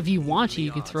fortune If you want to, evened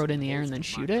you the could throw it in the air and then odds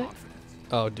shoot against it, my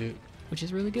confidence. Oh, dude. which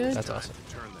is really good. That's awesome.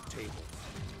 Turn the table.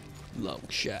 Long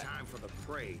shot. Time for the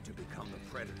prey to become the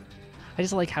predator. I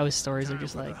just like how his stories are Time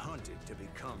just for the like, hunted to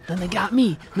become then they got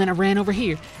me, and then I ran over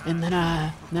here, and then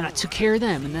I took care of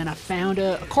them, and then I found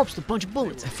a corpse with a bunch of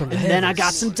bullets, and then I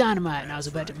got some dynamite, and I was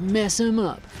about to mess him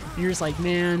up. And you're just like,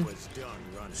 man, was done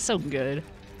running. so good.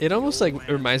 It almost like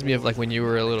reminds me of like when you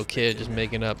were a little kid, just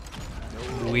making up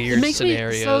weird it makes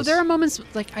scenarios. me so there are moments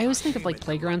like I always think of like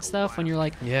playground stuff when you're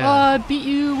like, Yeah. I beat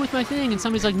you with my thing, and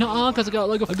somebody's like, no, because I got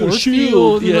like a got a force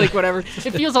shield. field, Yeah. like whatever.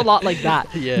 It feels a lot like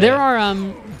that. Yeah. There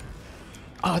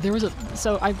are there was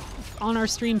I on our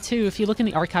stream too. If you look in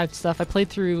the archived stuff, I played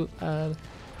through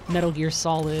Metal Gear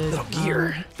Solid.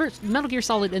 First Metal Gear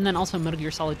Solid, and then also Metal Gear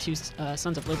Solid 2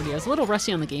 Sons of Liberty. I was a little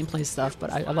rusty on the gameplay stuff,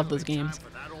 but I love those games.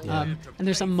 And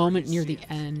there's a moment near the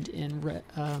end in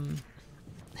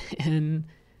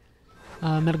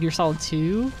Metal Gear Solid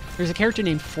 2. There's a character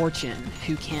named Fortune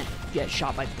who can't get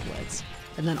shot by bullets,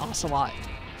 and then Ocelot,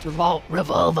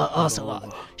 Revolver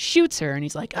Ocelot, shoots her, and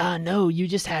he's like, no, you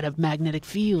just had a magnetic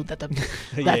field that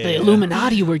the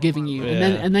Illuminati were giving you. Yeah.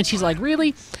 And then she's like,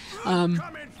 really?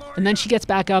 And then she gets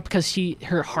back up because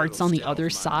her heart's on the other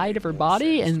side of her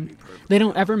body, and they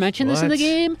don't ever mention this in the What?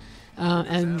 game.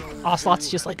 And Ocelot's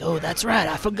just like, oh, that's right,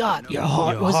 I forgot. Your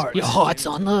heart's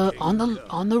on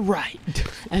the right.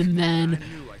 And then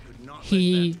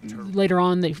he later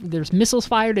on there's missiles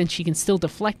fired, and she can still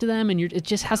deflect them, and it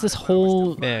just has this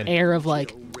whole air of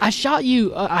like, I shot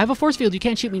you. I have a force field. You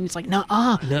can't shoot me. And it's like,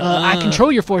 I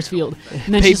control your force field.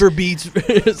 And then Paper beats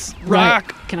rock. right,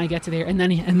 can I get to there? And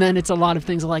then it's a lot of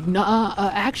things like,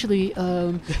 actually,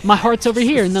 my heart's over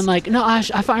here. And then like, no, I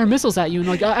fire missiles at you. And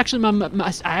like, actually,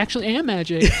 I actually am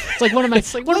magic. It's like one of my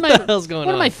what the hell's going one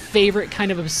on? of my favorite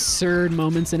kind of absurd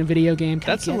moments in a video game. Can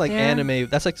I That's some get like there? anime.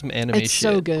 That's like some anime It's shit.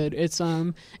 so good. It's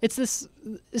this,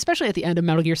 especially at the end of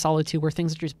Metal Gear Solid 2, where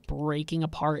things are just breaking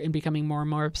apart and becoming more and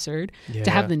more absurd. Yeah. To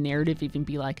have the narrative even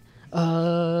be like,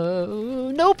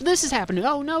 nope, this is happening.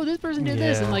 Oh no, this person did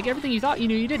this, and Yeah. like everything you thought you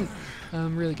knew, you didn't.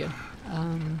 Really good.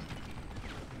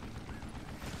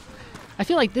 I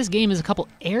feel like this game is a couple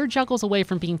air juggles away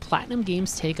from being Platinum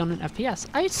Games' take on an FPS.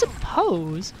 I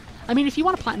suppose. I mean, if you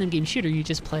want a Platinum Game shooter, you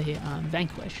just play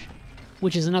Vanquish,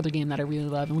 which is another game that I really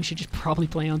love, and we should just probably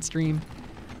play on stream.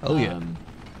 Oh yeah.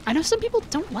 I know some people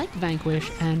don't like Vanquish,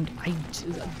 and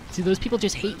do those people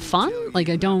just hate fun? Like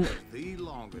I don't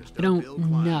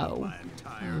know,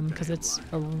 because it's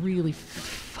a really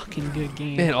fucking good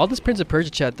game. Man, all this Prince of Persia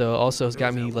chat though also has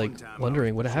got me like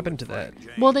wondering what happened to that.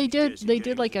 Well, they did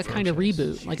like a kind of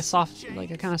reboot, like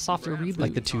a kind of softer reboot.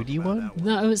 Like the 2D one?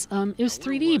 No, it was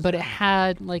 3D, but it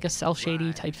had like a cell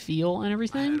shady type feel and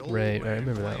everything. Right, I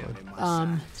remember that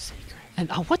one.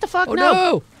 And what the fuck? Oh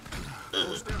no!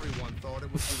 Most everyone thought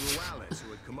it was the Ruales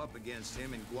who had come up against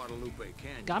him in Guadalupe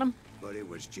Canyon. Got him. But it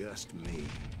was just me.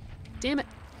 Damn it.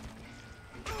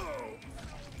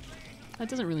 That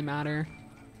doesn't really matter,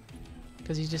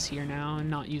 because he's just here now and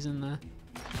not using the.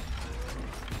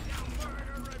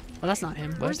 Oh, that's not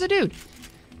him. Where's the dude?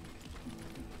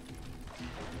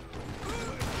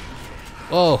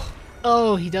 Oh,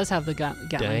 Oh, he does have the gun.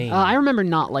 Dang. I remember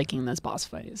not liking this boss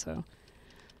fight, so.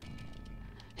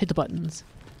 Hit the buttons.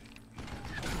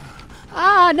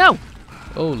 Ah, no!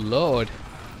 oh lord.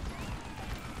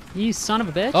 You son of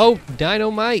a bitch. Oh,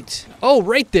 dynamite. Oh,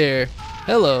 right there.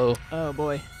 Hello. Oh,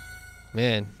 boy.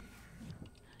 Man.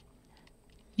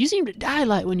 You seem to die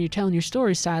like when you're telling your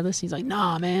story, Silas. He's like,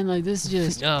 nah, man, like this is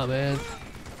just Nah, man.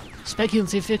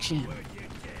 speculative fiction.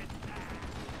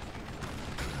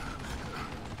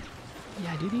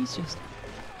 Yeah, dude, he's just.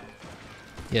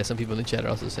 Yeah, some people in the chat are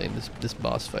also saying this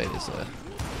boss fight is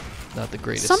not the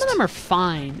greatest. Some of them are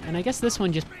fine, and I guess this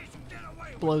one just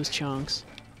blows chunks.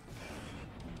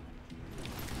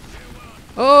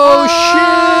 Oh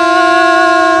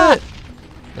shit!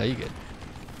 No, you good.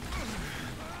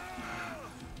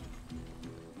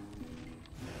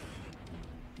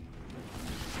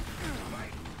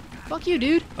 Fuck you,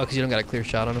 dude. Oh, because you don't got a clear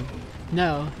shot on him?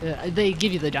 No, they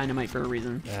give you the dynamite for a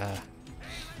reason. Ah.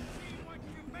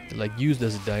 Like, used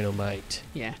as a dynamite.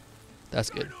 Yeah, That's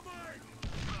good.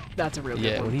 that's a real good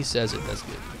Yeah, one. when he says it, that's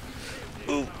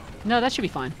good. No, that should be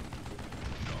fine.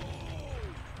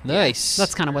 Nice.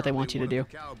 That's kind of what they want you to do.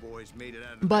 Cowboys made it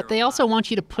out of But they also want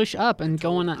you to push up and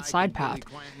go on that side path.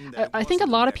 I think a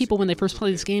lot of people, when they first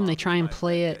play this game, they try and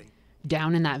play it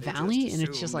down in that valley, and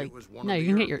it's just like, no,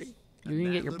 you're gonna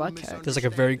get your butt kicked. There's like a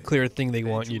very clear thing they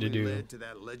want you to do. led to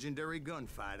that legendary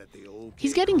gunfight at the old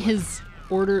He's Cape getting Cod. his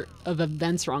order of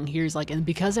events wrong here. He's like, and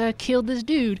because I killed this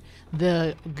dude,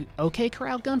 the OK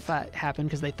Corral gunfight happened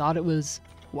because they thought it was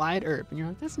Wyatt Earp, and you're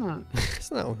like, that's not That's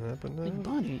not what happened. like No.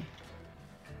 Bunny.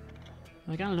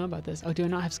 Like, I don't know about this. Oh, do I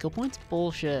not have skill points?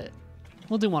 Bullshit.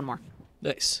 We'll do one more,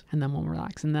 Nice. and then we'll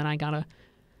relax, and then I gotta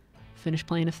finish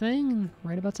playing a thing and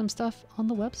write about some stuff on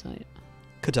the website.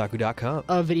 Kotaku.com.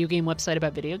 A video game website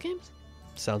about video games?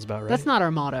 Sounds about right. That's not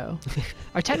our motto.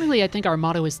 Technically, I think our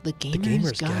motto is the Gamer's,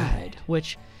 Gamer's Guide, Guide.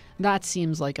 which that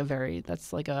seems like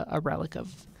that's like a relic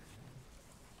of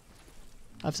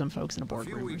of some folks in a A few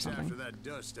boardroom or weeks after something. that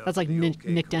dust up That's like in the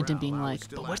OK Nick Denton Corral, being I was like,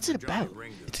 still "But what's after it Johnny about?"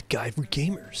 Ringo. It's a guide for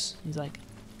gamers. He's like,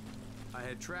 I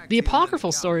had tracked the him and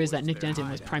apocryphal story is that cowboys Nick to their Denton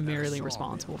was hideout. I primarily saw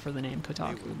responsible for the name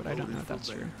Kotaku, but I don't know if that's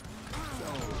true. So,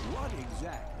 what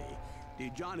exactly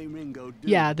did Johnny Ringo do?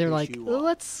 Yeah, to they're piss like, you off?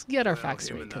 let's get our Well, facts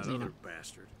him straight, and because, that you know, other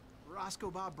bastard.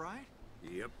 Roscoe Bob Bright?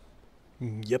 Yep.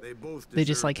 Yep. They both they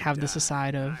just deserve like to have this die,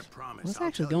 aside and of, I promise what's I'll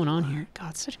actually tell you going on why. here? God,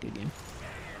 it's such a good game.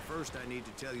 First, I need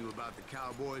to tell you about the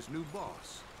Cowboys' new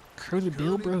boss. Curly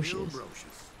Bill Curly Brocious.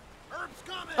 Herb's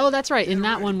coming! Oh, that's right. In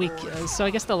that one, so I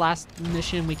guess the last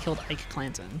mission we killed Ike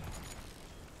Clanton,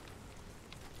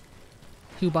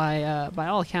 who by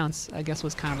all accounts, I guess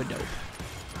was kind of a dope.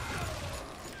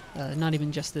 Not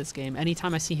even just this game.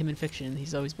 Anytime I see him in fiction,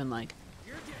 he's always been like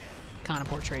kind of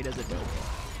portrayed as a dope.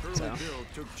 Curly So Bill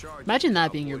took charge of imagine the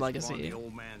that being your Cowboys upon legacy, the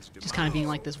old man's just kind of being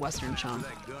demise. like this Western chump.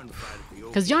 After that gunfight at the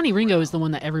Because OK Johnny Ringo Corral, is the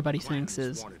one that everybody thinks Clarence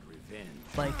is wanted revenge.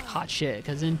 like hot shit.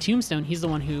 Because in Tombstone, he's the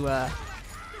one who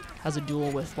has a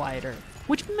duel with Wyatt Earp,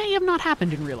 which may have not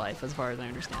happened in real life, as far as I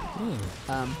understand.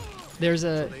 There's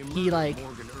a They he murdered like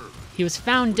Morgan Earp, he was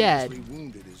found dead, grievously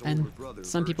wounded his and older brother,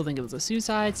 some people think it was a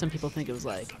suicide. Some people think it was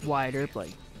like Wyatt Earp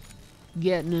like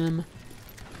getting him.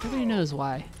 Nobody knows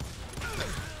why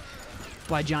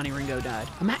Johnny Ringo died.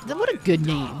 What a good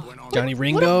name. Johnny What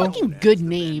Ringo. a fucking good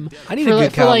name. I need for a like-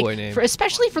 good for, like- cowboy name. for-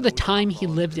 especially for the time he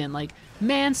lived in. Like,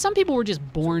 man, some people were just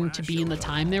born to be in the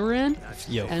time they were in.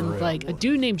 Yo, for And real. like a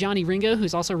dude named Johnny Ringo,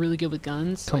 who's also really good with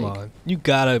guns. Come like, on, you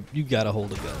gotta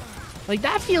hold a gun. Like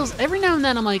that feels. Every now and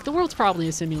then, I'm like, the world's probably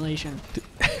a simulation.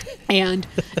 And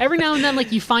every now and then,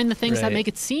 like, you find the things that Right. make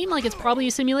it seem like it's probably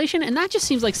a simulation, and that just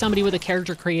seems like somebody with a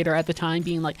character creator at the time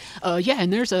being like, yeah,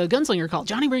 and there's a gunslinger called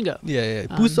Johnny Ringo. Yeah.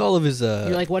 Boosts all of his You're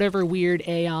like, whatever weird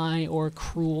AI or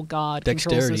cruel god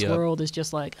controls Dexterity this up. world is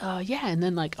just like, yeah, and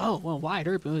then like, oh, well, Wyatt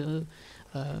Earp,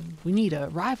 we need a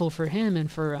rival for him and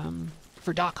for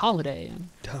Doc Holliday. And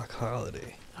Doc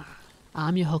Holliday.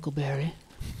 I'm your Huckleberry.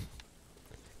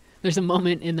 There's a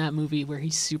moment in that movie where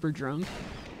he's super drunk,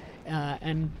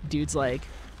 and dude's like,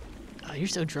 oh, you're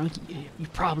so drunk,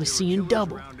 you've probably seen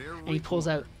double. And he pulls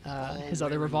out his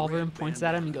other revolver and points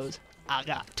at him and goes, I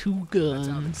got 2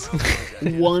 guns,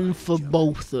 one for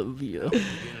both of you.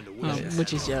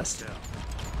 Which is just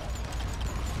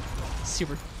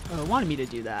super. Wanted me to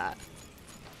do that.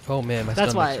 Oh man, my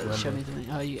That's why stomach's it showed me rumbling.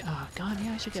 the thing. Oh, God,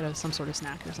 yeah, I should get some sort of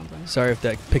snack or something. Sorry if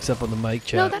that picks up on the mic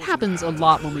chat. No, that happens a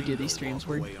lot when we do these streams,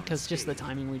 because just the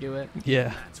timing we do it.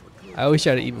 Yeah. I always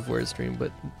try to eat before a stream,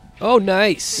 but oh, Good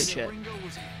nice. shit.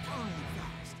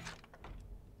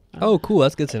 Oh, cool.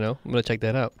 That's good to know. I'm gonna check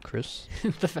that out, Chris.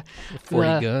 The fa- 40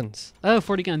 the- guns. Oh,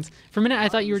 40 guns. For a minute, I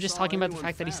thought you were just talking about the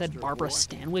fact that he said Barbara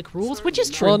Stanwyck rules, which is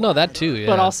true. Well, no, that too. Yeah.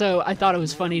 But also, I thought it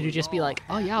was funny to just be like,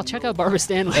 oh, yeah, I'll check out Barbara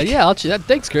Stanwyck. Yeah, I'll check.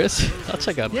 Thanks, Chris. I'll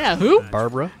check out. Yeah, who?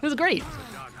 Barbara. It was great.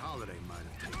 Doc Holliday might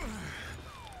have taken.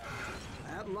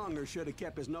 That lunger should have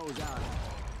kept his nose out.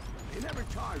 He never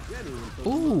charged anyone for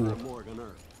Ooh. the murder of Morgan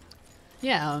Earp.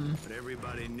 Yeah, But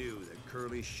everybody knew that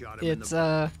Curly shot him in it's,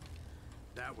 the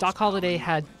That was Doc Holliday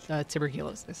common had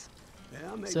tuberculosis,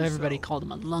 Yeah, maybe so everybody so. called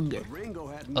him a lunger. But Ringo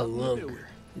had A nothing to do lunger. with it.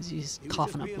 'Cause he's He was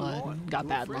coughing just up being blood loyal and to got a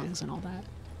bad friend. lungs and all that.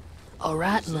 All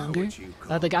right, that lunger. what you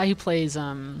call The guy who plays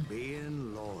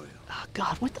being loyal. oh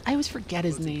God, I always forget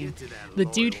his Well, to name. get to that The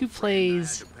dude loyal who friend, I had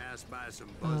plays to pass by some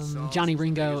buzzsaws Johnny and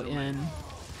Ringo stay as a in man.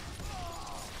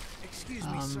 Excuse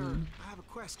me, sir. I have a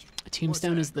question.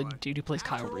 Tombstone that, is the bud? dude who plays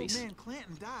Kyle After old Reese. man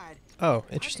Clanton died, Oh, why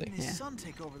interesting. didn't his Yeah. son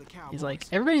take over the Cowboys? He's like,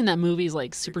 everybody in that movie is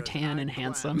like super Because tan I'm and glad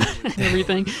handsome you and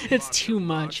everything. It's too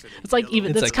much. It's like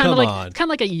even It's that's like, kind of come like on. kind of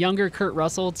like a younger Kurt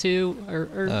Russell too, or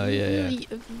Oh, yeah.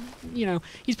 You know,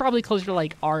 he's probably closer to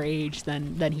like our age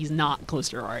than he's not close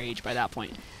to our age by that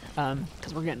point,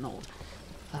 because we're getting old.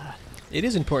 It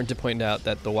is important to point out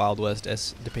that the Wild West,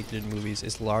 as depicted in movies,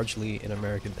 is largely an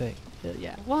American thing.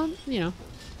 Yeah. Well, you know,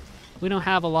 we don't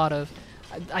have a lot of.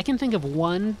 I can think of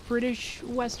one British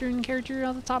Western character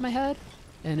off the top of my head,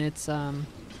 and it's what's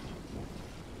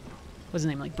his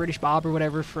name, like British Bob or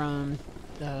whatever from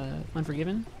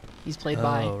Unforgiven. He's played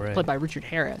Oh, right. by Richard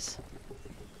Harris.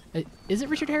 Is it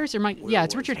Richard Harris or Mike? Yeah,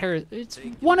 it's Richard Harris. It's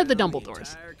one of the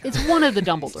Dumbledores. It's one of the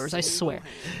Dumbledores, I swear.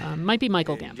 Might be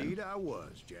Michael Gambon. Indeed I was,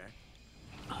 Jack.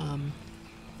 I don't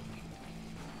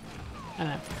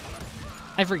know.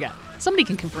 I forget. Somebody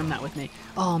can confirm that with me.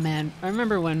 Oh man, I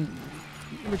remember when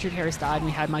Richard Harris died and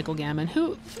we had Michael Gambon,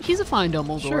 who he's a fine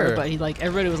Dumbledore, Sure. but he like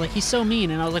everybody was like he's so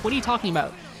mean, and I was like, what are you talking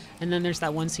about? And then there's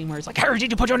that one scene where it's like, Harry,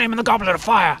 did you put your name in the Goblet of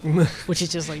Fire? Which is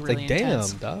just like really Like, damn,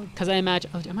 intense. dog. Because I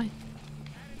imagine. Oh, am I?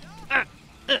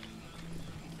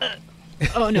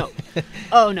 Oh no!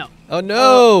 Oh no! Oh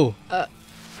no!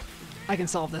 I can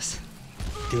solve this.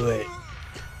 Do it.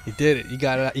 You did it. You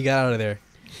got it. You got out of there.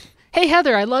 Hey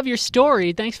Heather, I love your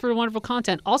story. Thanks for the wonderful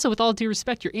content. Also, with all due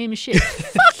respect, your aim is shit.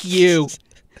 Fuck you.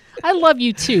 I love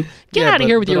you too. Get out of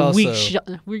here with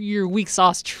your weak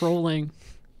sauce trolling.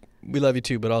 We love you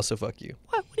too, but also fuck you.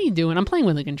 What are you doing? I'm playing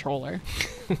with a controller.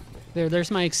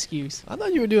 There's my excuse. I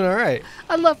thought you were doing all right.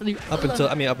 I love you. Up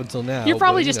until now. You're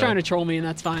probably but, just know. trying to troll me, and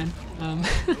that's fine.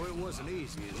 It wasn't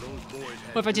easy as those boys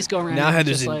had. What if I just go around? Now and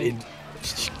Heather's just, like,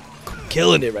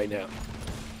 killing it right now.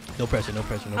 No pressure. No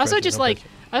pressure. No I also pressure, just no like pressure.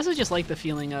 I also just like the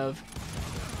feeling of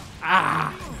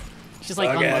just like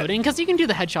Okay. unloading, because you can do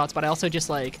the headshots, but I also just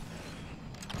like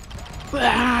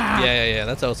Yeah.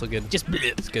 That's also good. Just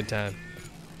It's a good time.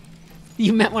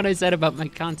 You meant what I said about my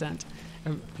content.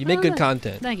 You make good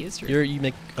content. Thank you. It's true. You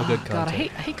make a good God, I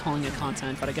content. hate calling it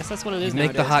content, but I guess that's what it is. You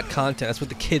make the nowadays. hot content. That's what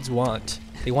the kids want.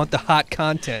 They want the hot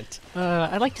content.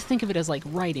 I like to think of it as like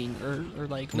writing or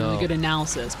like No. really good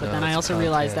analysis, but No, then I it's also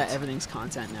realize that content. everything's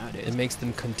content nowadays. It makes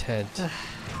them content.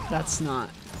 That's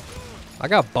not I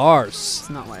got bars.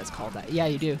 not why it's called that. Yeah,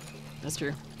 you do. That's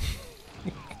true.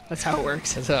 That's how it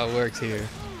works. That's how it works here.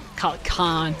 Call it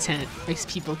content. Makes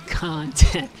people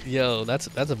content. Yo, that's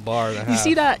a bar and a half.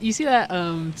 You see that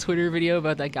Twitter video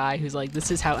about that guy who's like,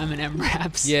 this is how Eminem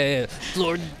raps? Yeah.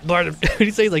 Lord Bart, what do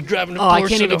you say? Like driving a Porsche. Oh, I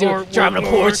can't even do it. Driving a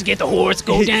Porsche to get the horse,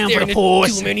 go down for the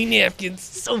horse. Too many napkins.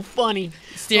 So funny.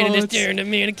 Standing there it's staring at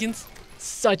mannequins.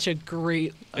 Such a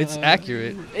great. It's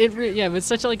accurate. Yeah, but it's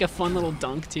such a fun little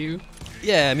dunk too.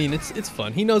 Yeah, I mean it's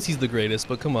fun. He knows he's the greatest,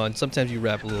 but come on, sometimes you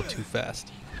rap a little too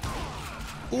fast.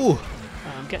 Ooh,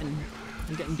 I'm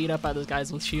getting beat up by those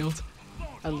guys with shields.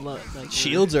 I love like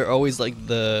shields are always like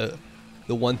the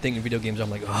one thing in video games I'm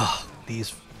like, oh, these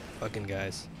fucking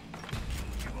guys.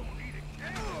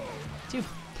 Dude,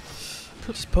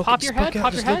 Just poke pop it, your just head, poke it,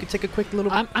 pop just your look head. and take a quick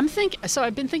little. So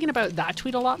I've been thinking about that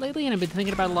tweet a lot lately, and I've been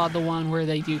thinking about a lot of the one where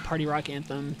they do Party Rock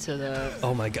Anthem to the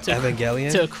Oh my god, to-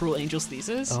 Evangelion. to Cruel Angel's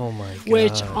Thesis. Oh my god.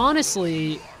 Which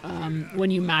honestly,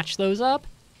 when you match those up,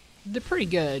 they're pretty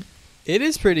good. It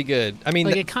is pretty good. I mean,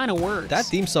 Like it kind of works. that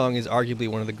theme song is arguably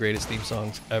one of the greatest theme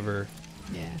songs ever.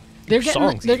 Yeah. They're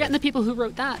songs getting even. the people who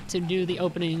wrote that to do the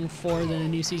opening for the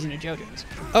new season of JoJo's,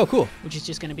 Oh, cool. which is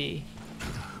just gonna be.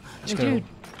 Just Oh, gonna dude,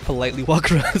 politely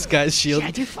walk around this guy's shield. yeah,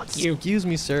 dude, fuck you. Excuse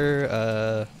me,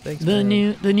 sir. Thanks. The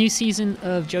man. new season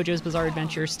of JoJo's Bizarre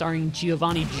Adventure starring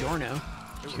Giovanni Giorno.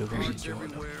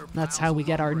 That's how we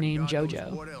get our name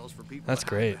JoJo. What else for people That's to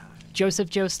great. hide Joseph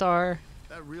Joestar,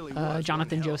 That really was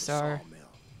Jonathan one hell of a Joestar, sawmill.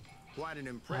 Quite an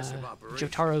impressive operation.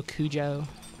 Jotaro Kujo,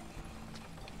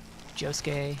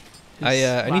 Josuke.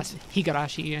 I need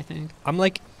Higurashi, I think. I'm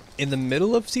like in the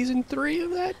middle of season 3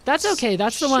 of that. That's okay.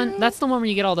 That's the one. That's the one where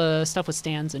you get all the stuff with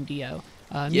stands and Dio.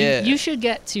 Yeah. You should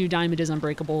get to Diamond is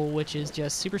Unbreakable, which is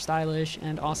just super stylish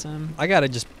and awesome. I gotta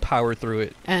just power through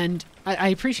it. And I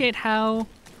appreciate how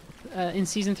in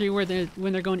season 3,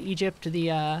 when they're going to Egypt,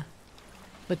 the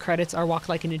credits are Walk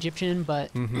Like an Egyptian,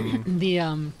 but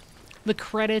the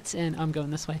credits, and I'm going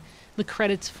this way. The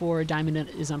credits for Diamond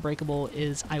is Unbreakable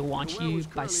is "I Want You"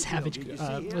 by Savage.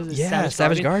 Was it Yeah,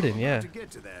 Savage Garden? Garden. Yeah. To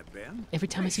get to that, Ben. Every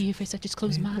time I see your face, I just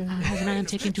close my eyes, and I am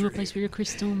taken to a place where your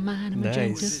crystal mind and my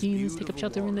gentle Nice. feelings take up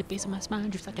shelter in the base of my spine,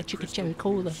 just like a chicken cherry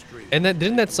cola. And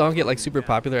didn't that song get like super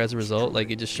popular as a result? Like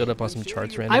it just showed up on some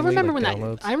charts randomly. I remember like, when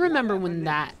downloads? I remember when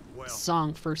that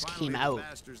song first came out,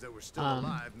 Bastards that were still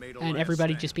alive made a and last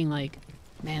everybody stand. just being like,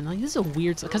 "Man, like this is a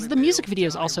weird," because the music video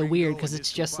is also weird because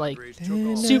it's just like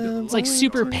super, it's like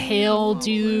super pale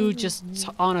dude just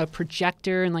on a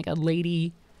projector and like a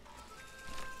lady.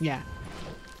 Yeah.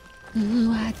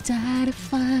 Ooh, I die to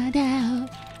find out.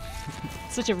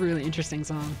 Such a really interesting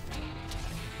song.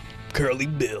 Curly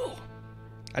Bill.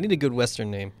 I need a good Western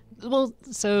name. Well,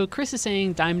 so Chris is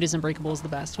saying Diamond is Unbreakable is the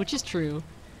best, which is true.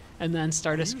 And then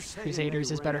Stardust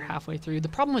Crusaders is better halfway through. The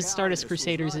problem with Stardust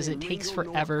Crusaders is it takes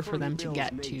forever for them to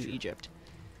get to Egypt.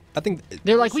 I think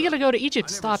They're like, we gotta go to Egypt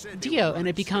to stop Dio, and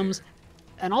it becomes,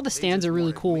 and all the stands are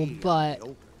really cool, but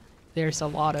there's a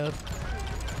lot of.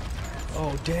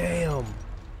 Oh damn.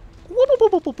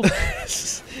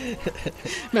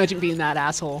 Imagine being that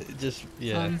asshole. Just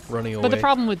running away. But the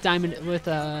problem with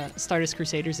Stardust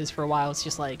Crusaders is for a while it's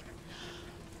just like,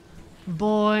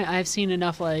 boy, I've seen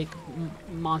enough like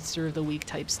Monster of the Week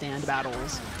type stand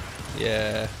battles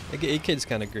Yeah, it gets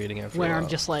kind of grating after a where while. I'm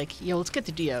just like, yo, let's get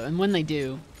to Dio, and when they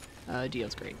do,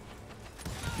 Dio's great.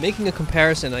 Making a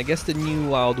comparison, I guess the new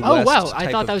Wild West. Oh wow, I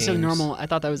type thought of that was a games normal. I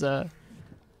thought that was a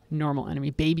normal enemy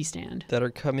baby stand. that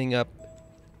are coming up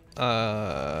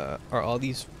are all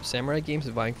these samurai games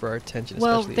vying for our attention?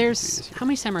 Well, especially in there's this year? how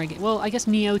many samurai games? Well, I guess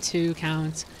Nioh 2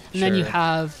 counts, and then you Sure.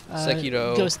 have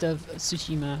Sekiro. Ghost of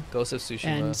Tsushima Ghost of Tsushima.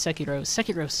 and Sekiro.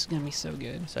 Sekiro's gonna be so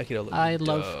good. Sekiro looks I dope.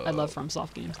 love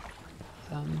FromSoft games.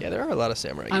 Yeah, there are a lot of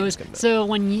samurai games I was coming up. so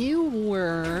when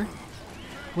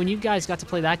you guys got to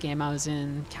play that game, I was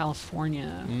in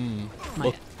California.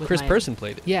 Well, with Chris my- Person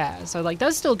played it. Yeah, so like that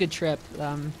was still a good trip.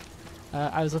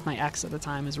 I was with my ex at the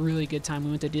time. It was a really good time. We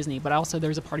went to Disney, but also there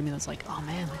was a part of me that's like, oh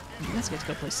man, like, you guys get to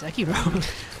go play Sekiro,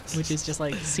 which is just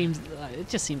like it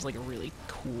just seems like a really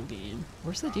cool game.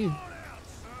 Where's the dude?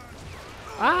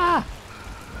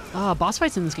 Boss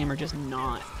fights in this game are just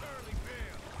not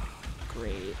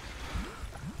great.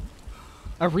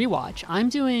 A rewatch.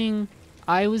 I've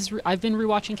been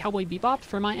rewatching Cowboy Bebop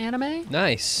for my anime.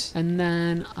 Nice. And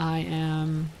then I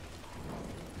am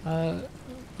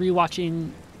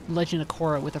rewatching Legend of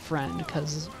Korra with a friend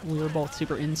because we were both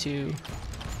super into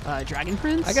Dragon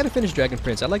Prince. I gotta finish Dragon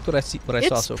Prince. I liked what I saw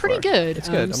so far. It's pretty good. It's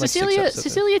good. I'm like 6 Cecilia episodes in.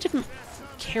 Cecilia didn't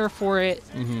care for it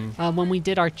when we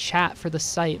did our chat for the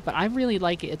site, but I really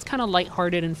like it. It's kind of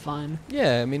lighthearted and fun.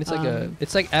 Yeah, I mean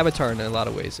it's like Avatar in a lot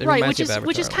of ways. It Right, reminds which me of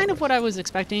Avatar is in a lot kind of ways. what I was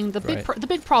expecting. The Right. the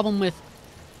big problem with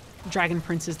Dragon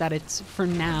Prince is that it's for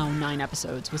now 9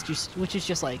 episodes, which is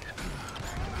just like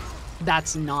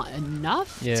that's not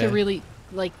enough Yeah. to really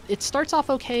like. It starts off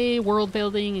okay, world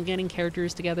building and getting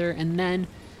characters together, and then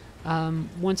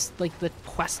once like the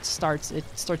quest starts, it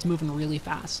starts moving really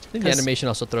fast. I think the 'Cause- animation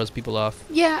also throws people off.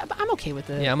 Yeah, but I'm okay with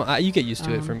it. Yeah, you get used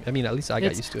to it. At least I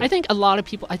got used to it. I think a lot of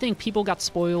people. I think people got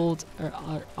spoiled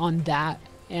on that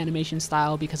animation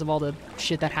style because of all the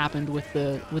shit that happened with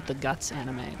the Guts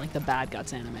anime, like the Bad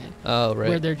Guts anime, Oh right.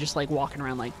 where they're just like walking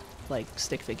around like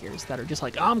stick figures that are just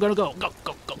like, oh, I'm gonna go.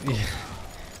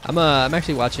 I'm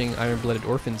actually watching Iron Blooded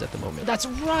Orphans at the moment. That's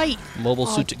right. Mobile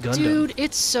Oh, Suit Gundam. dude,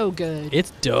 it's so good.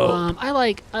 It's dope. I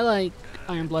like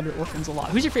Iron Blooded Orphans a lot.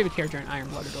 Who's your favorite character in Iron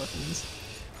Blooded Orphans?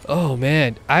 Oh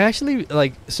man, I actually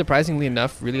like surprisingly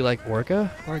enough really like Orga.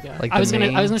 Orga. Like I was the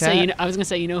gonna main say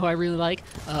cat? you know who I really like?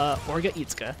 Orga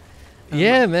Itsuka.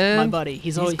 Yeah, man. My buddy.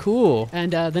 He's always cool.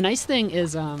 And the nice thing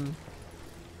is,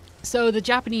 so the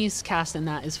Japanese cast in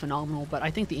that is phenomenal, but I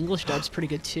think the English dub's pretty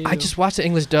good too. I just watched the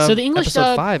English dub. So the English episode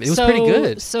dub, 5. It was pretty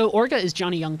good. So Orga is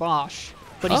Johnny Young Bosch,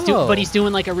 but Oh. he's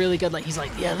doing like a really good like he's like,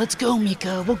 yeah, let's go,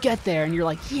 Mika, we'll get there, and you're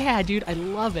like, yeah, dude, I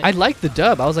love it. I like the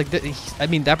dub. I was like,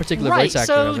 that particular Right. voice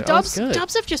actor. I So was like, oh, it's good.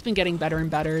 dubs have just been getting better and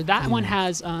better. That one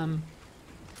has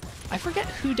I forget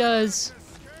who does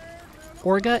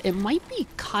Orga. It might be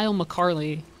Kyle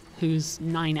McCarley, who's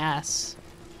 9S.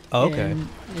 Oh, okay.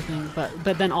 I think,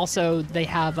 but then also they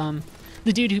have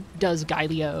the dude who does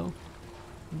Gailio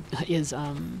is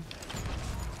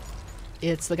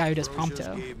it's the guy who does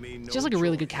Prompto. It's just like a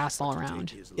really good cast all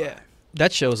around. Yeah.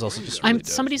 That show is also just really dope.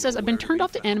 Somebody says I've been turned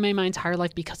off to anime my entire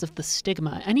life because of the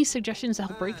stigma. Any suggestions to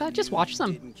help break that? Just watch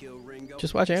them.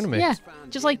 Just watch anime. Yeah,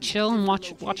 just like chill and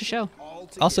watch a show.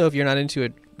 Also, if you're not into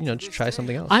it, just try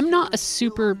something else. I'm not a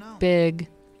super big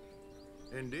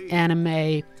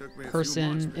anime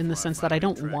person in the sense that I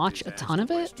don't watch a ton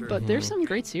of it, but there's some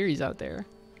great series out there.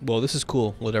 Well, this is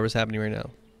cool. Whatever's happening right now.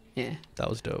 Yeah, That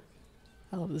was dope.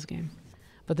 I love this game.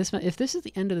 But if this is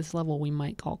the end of this level, we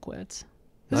might call quits.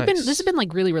 Nice. This has been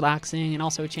like really relaxing and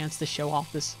also a chance to show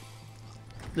off this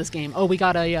game. Oh, we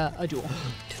got a duel.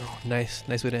 Nice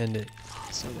way to end it.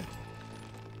 So good.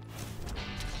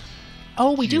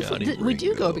 Oh, we do Johnny go up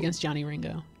Ringo. against Johnny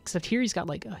Ringo. Except here he's got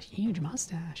like a huge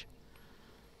mustache.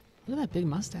 Look at that big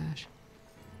mustache.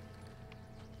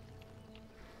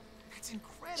 That's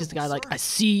incredible. Just a guy like, I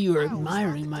see you're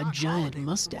admiring my giant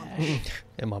mustache.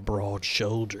 And my broad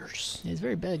shoulders. Yeah, he's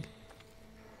very big.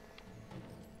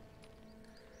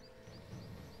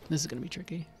 This is gonna be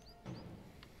tricky.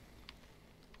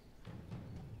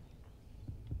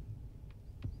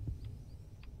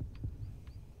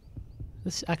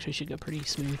 This actually should go pretty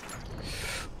smooth.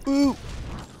 Ooh.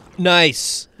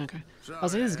 Nice. Okay. I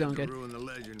was like, this is going good. Ruin the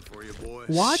legend for you, boy.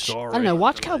 Watch, I don't know,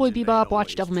 watch Cowboy Bebop,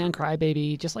 watch Devilman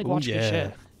Crybaby, just like watch good yeah.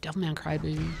 shit. Devilman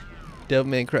Crybaby.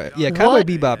 Devilman Cry. Yeah, Cowboy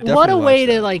Bebop. Definitely What a way watch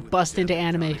to that. like bust into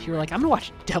anime if you were like, I'm gonna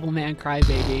watch Devilman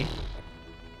Crybaby.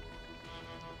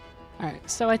 Alright,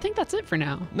 so I think that's it for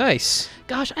now. Nice.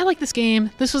 Gosh, I like this game.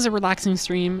 This was a relaxing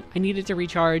stream. I needed to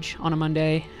recharge on a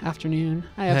Monday afternoon.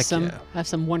 I have Heck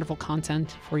some wonderful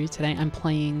content for you today. I'm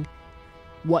playing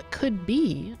what could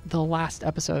be the last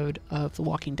episode of The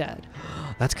Walking Dead,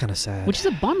 That's kind of sad. which is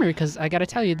a bummer because I gotta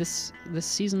tell you, this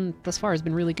season thus far has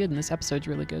been really good and this episode's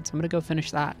really good. So I'm gonna go finish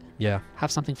that. Yeah.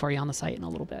 Have something for you on the site in a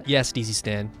little bit. Yes, DZ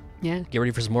Stan. Yeah. Get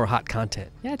ready for some more hot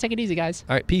content. Yeah, take it easy, guys.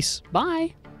 All right, peace.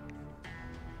 Bye.